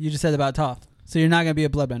good. You just said about Toph, so you're not gonna be a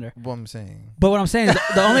bloodbender. What I'm saying. But what I'm saying is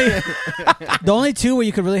the only two where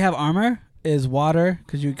you could really have armor is water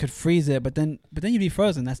because you could freeze it, but then you'd be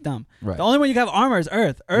frozen. That's dumb. Right. The only one you can have armor is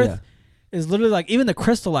Earth. Earth Yeah. is literally like even the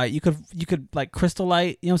crystallite. You could like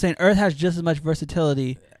crystallite. You know what I'm saying? Earth has just as much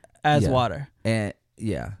versatility as Yeah. water. And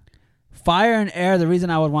yeah, Fire and air. The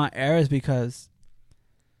reason I would want air is because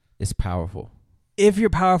it's powerful. if you're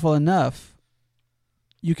powerful enough,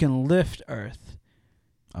 you can lift Earth.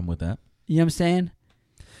 I'm with that. You know what I'm saying?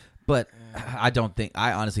 But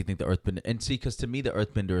I honestly think the Earthbender, and see, because to me the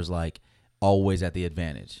Earthbender is like always at the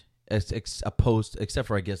advantage, except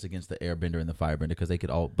for I guess against the Airbender and the Firebender, because they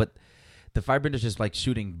could all. But the Firebender is just like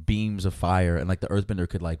shooting beams of fire, and like the Earthbender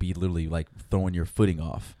could like be literally like throwing your footing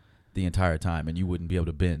off the entire time, and you wouldn't be able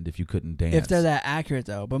to bend if you couldn't dance. If they're that accurate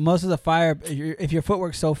though, but most of the fire, if your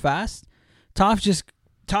footwork's so fast,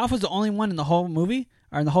 Toph was the only one in the whole movie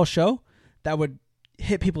or in the whole show that would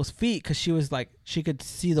hit people's feet because she was like she could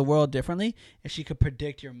see the world differently and she could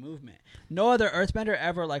predict your movement. No other Earthbender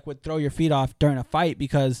ever like would throw your feet off during a fight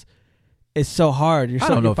because it's so hard. I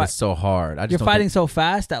don't know if it's so hard. I just you're don't fighting think- so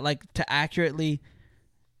fast that like to accurately,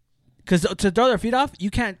 because to throw their feet off, you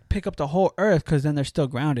can't pick up the whole Earth because then they're still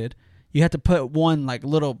grounded. You have to put one like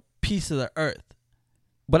little piece of the Earth.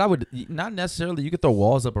 But I would not necessarily. You could throw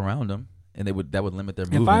walls up around them, and that would limit their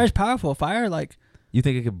And movement. fire is powerful. Fire like You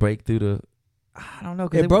think it could break through the? I don't know.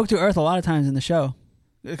 It broke through Earth a lot of times in the show.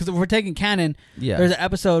 Because if we're taking canon, Yeah. there's an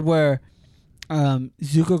episode where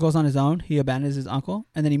Zuko goes on his own. He abandons his uncle,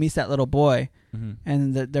 and then he meets that little boy. Mm-hmm.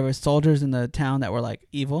 And there were soldiers in the town that were like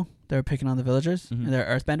evil. They were picking on the villagers, Mhm. and they're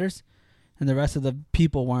Earthbenders. And the rest of the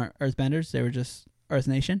people weren't Earthbenders. They were just Earth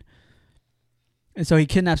Nation. And so he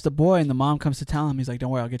kidnaps the boy, and the mom comes to tell him. He's like,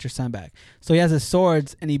 don't worry, I'll get your son back. So he has his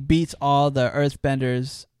swords, and he beats all the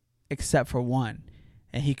Earthbenders except for one.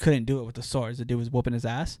 And he couldn't do it with the swords. The dude was whooping his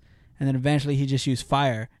ass. And then eventually he just used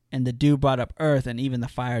fire, and the dude brought up earth, and even the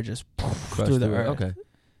fire just through the earth.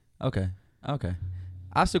 Okay.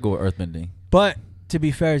 I still go with earthbending. But to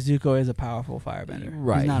be fair, Zuko is a powerful firebender.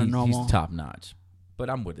 Right. He's not a normal. He's top notch. But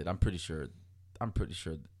I'm with it. I'm pretty sure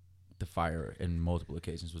the fire in multiple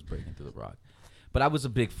occasions was breaking through the rock. But I was a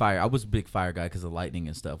big fire guy because the lightning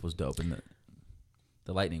and stuff was dope, and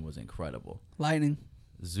the lightning was incredible. Lightning.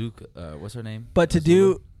 Zuko, what's her name? But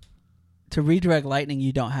to redirect lightning,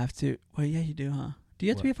 you don't have to. Well, yeah, you do, huh? Do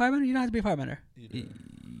you have to be a firebender? You don't have to be a firebender.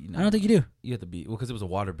 I don't think you do. You have to be because it was a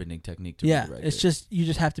water bending technique to Yeah, redirect it's it. just you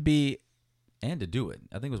just have to be. And to do it.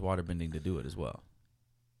 I think it was water bending to do it as well.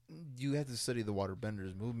 You have to study the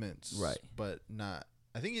waterbenders' movements, Right. But not.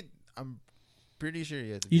 I think it. I'm pretty sure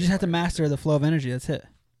you have to. You just have to master the flow of energy. That's it.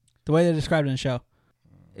 The way they described it in the show.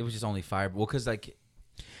 It was just only fire. Well, because like.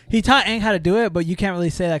 He taught Aang how to do it, but you can't really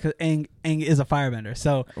say that because Aang is a firebender.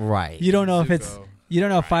 So Right. you don't know if Zuko. you don't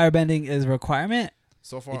know if firebending is a requirement.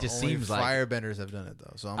 So far, It just only seems like firebenders have done it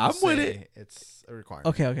though. So I'm with it. It's a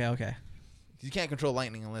requirement. Okay. You can't control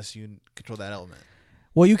lightning unless you control that element.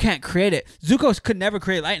 Well, you can't create it. Zuko could never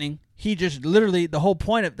create lightning. He just literally the whole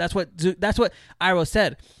point of that's what Iroh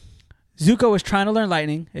said. Zuko was trying to learn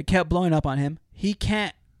lightning. It kept blowing up on him.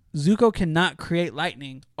 Zuko cannot create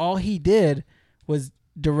lightning. All he did was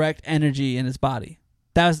direct energy in his body.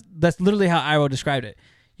 That's literally how Iroh described it.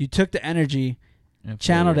 You took the energy,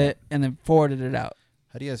 channeled it, and then forwarded it out.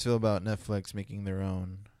 How do you guys feel about Netflix making their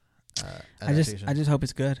own I adaptation? just hope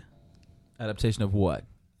it's good. Adaptation of what?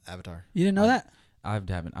 Avatar. You didn't know that? I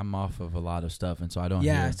haven't. I'm off of a lot of stuff, and so I don't.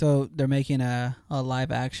 Yeah. hear. So they're making a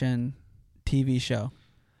live action TV show,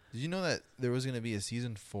 Did you know that there was going to be a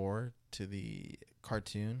season 4 to the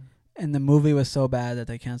cartoon? and the movie was so bad that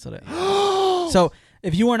they canceled it. So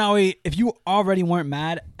if you already weren't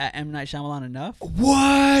mad at M. Night Shyamalan enough,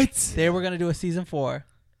 What? they were gonna do a season 4,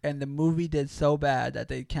 and the movie did so bad that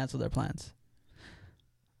they canceled their plans.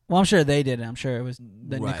 Well, I'm sure they did it. I'm sure it was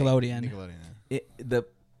the Right. Nickelodeon. The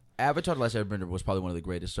Avatar: The Last Airbender was probably one of the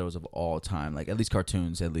greatest shows of all time. Like at least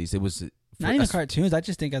cartoons, at least it was. Not even cartoons. I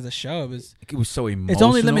just think as a show, It was so emotional. its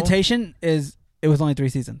only limitation is it was only 3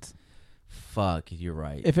 seasons. Fuck, you're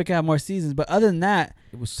right. If it could have more seasons, but other than that,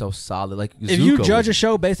 It was so solid. Like if you judge a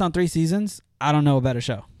show based on 3 seasons, I don't know a better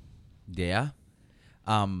show. yeah,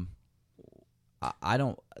 I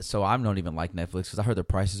don't. So I don't even like Netflix because I heard their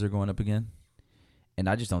prices are going up again, and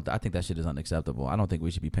I just don't. I think that shit is unacceptable. I don't think we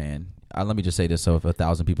should be paying. Let me just say this: so if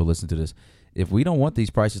 1,000 people listen to this, if we don't want these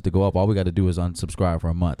prices to go up, all we got to do is unsubscribe for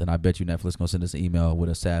a month, and I bet you Netflix gonna send us an email with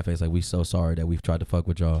a sad face like, "We so sorry that we've tried to fuck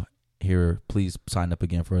with y'all. Here, please sign up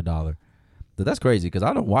again for $1." But that's crazy because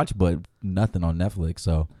I don't watch but nothing on Netflix,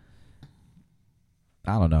 so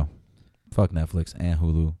I don't know. Fuck Netflix and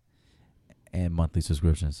Hulu and monthly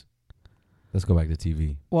subscriptions. Let's go back to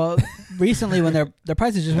TV. Well, recently when their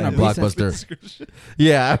prices just went up Blockbuster.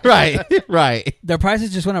 Yeah, right. Their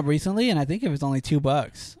prices just went up recently, and I think it was only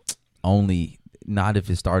 $2. Only not if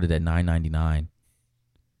it started at $9.99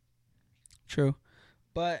 True,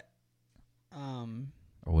 but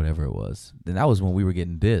or whatever it was. Then that was when we were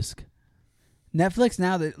getting disc. Netflix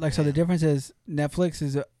now that so the difference is Netflix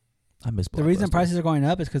is I miss the reason Blockbuster. prices are going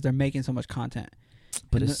up is because they're making so much content.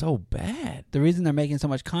 but and it's so bad. The reason they're making so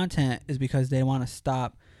much content is because they want to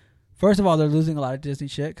stop. First of all, they're losing a lot of Disney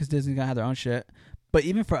shit because Disney's gonna have their own shit. But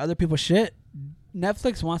even for other people's shit,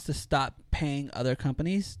 Netflix wants to stop paying other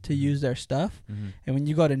companies to use their stuff. Mm-hmm. And when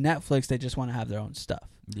you go to Netflix, they just want to have their own stuff.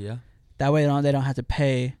 Yeah. That way, they don't have to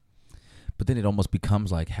pay. But then it almost becomes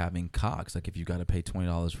like having Cox. Like if you got to pay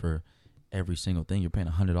 $20 for every single thing, you're paying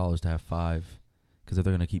 $100 to have 5. Because if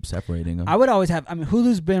they're gonna keep separating them, I would always have. I mean,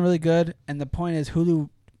 Hulu's been really good, and the point is,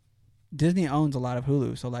 Disney owns a lot of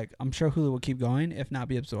Hulu, so like I'm sure Hulu will keep going, if not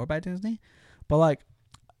be absorbed by Disney. But like,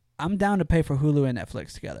 I'm down to pay for Hulu and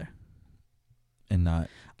Netflix together. and not.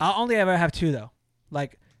 I'll only ever have 2 though.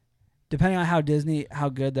 Like, depending on how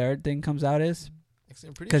good their thing comes out is. Actually,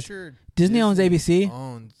 I'm pretty 'Cause sure Disney owns ABC.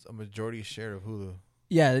 Owns a majority share of Hulu.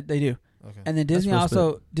 Yeah, they do. Okay. And then That's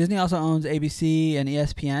Disney also owns ABC and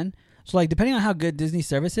ESPN. So like, depending on how good Disney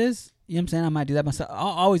service is, you know what I'm saying, I might do that myself. I'll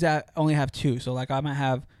always only have 2. So like, I might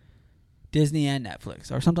have Disney and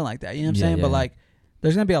Netflix or something like that. You know what I'm Yeah, saying? yeah, But yeah. like,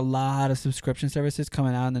 there's gonna be a lot of subscription services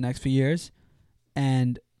coming out in the next few years,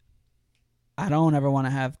 and I don't ever want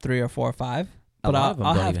to have 3 or 4 or 5. A But lot I'll, of them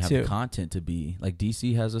I'll don't have even have 2. the content to be like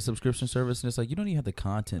DC has a subscription service, and it's like you don't even have the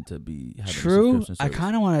content to be having True. A subscription I service.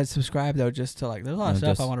 kind of want to subscribe though, just to like. There's a lot of Young stuff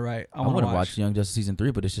I Justice- want to write. I want want to to watch Young Justice season 3,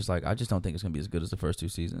 but it's just like I just don't think it's gonna be as good as the first 2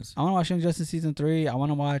 seasons. I want to watch Young Justice season 3. I want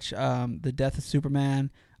to watch the Death of Superman.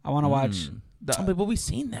 I want to watch but we've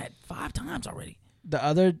seen that 5 times already.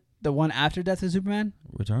 the one after Death of Superman.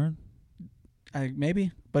 Return.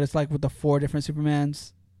 Maybe, but it's like with the 4 different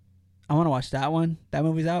Supermans. I want to watch that one. That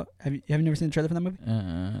movie's out. Have you never seen the trailer for that movie?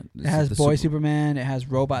 It has Superman. It has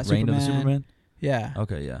Robot Reign Superman. of the Superman. Yeah.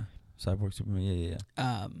 Okay, yeah. Cyborg Superman.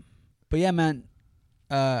 Yeah. But yeah, man.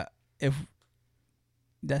 If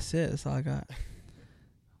that's it, that's all I got.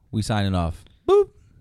 We signing off.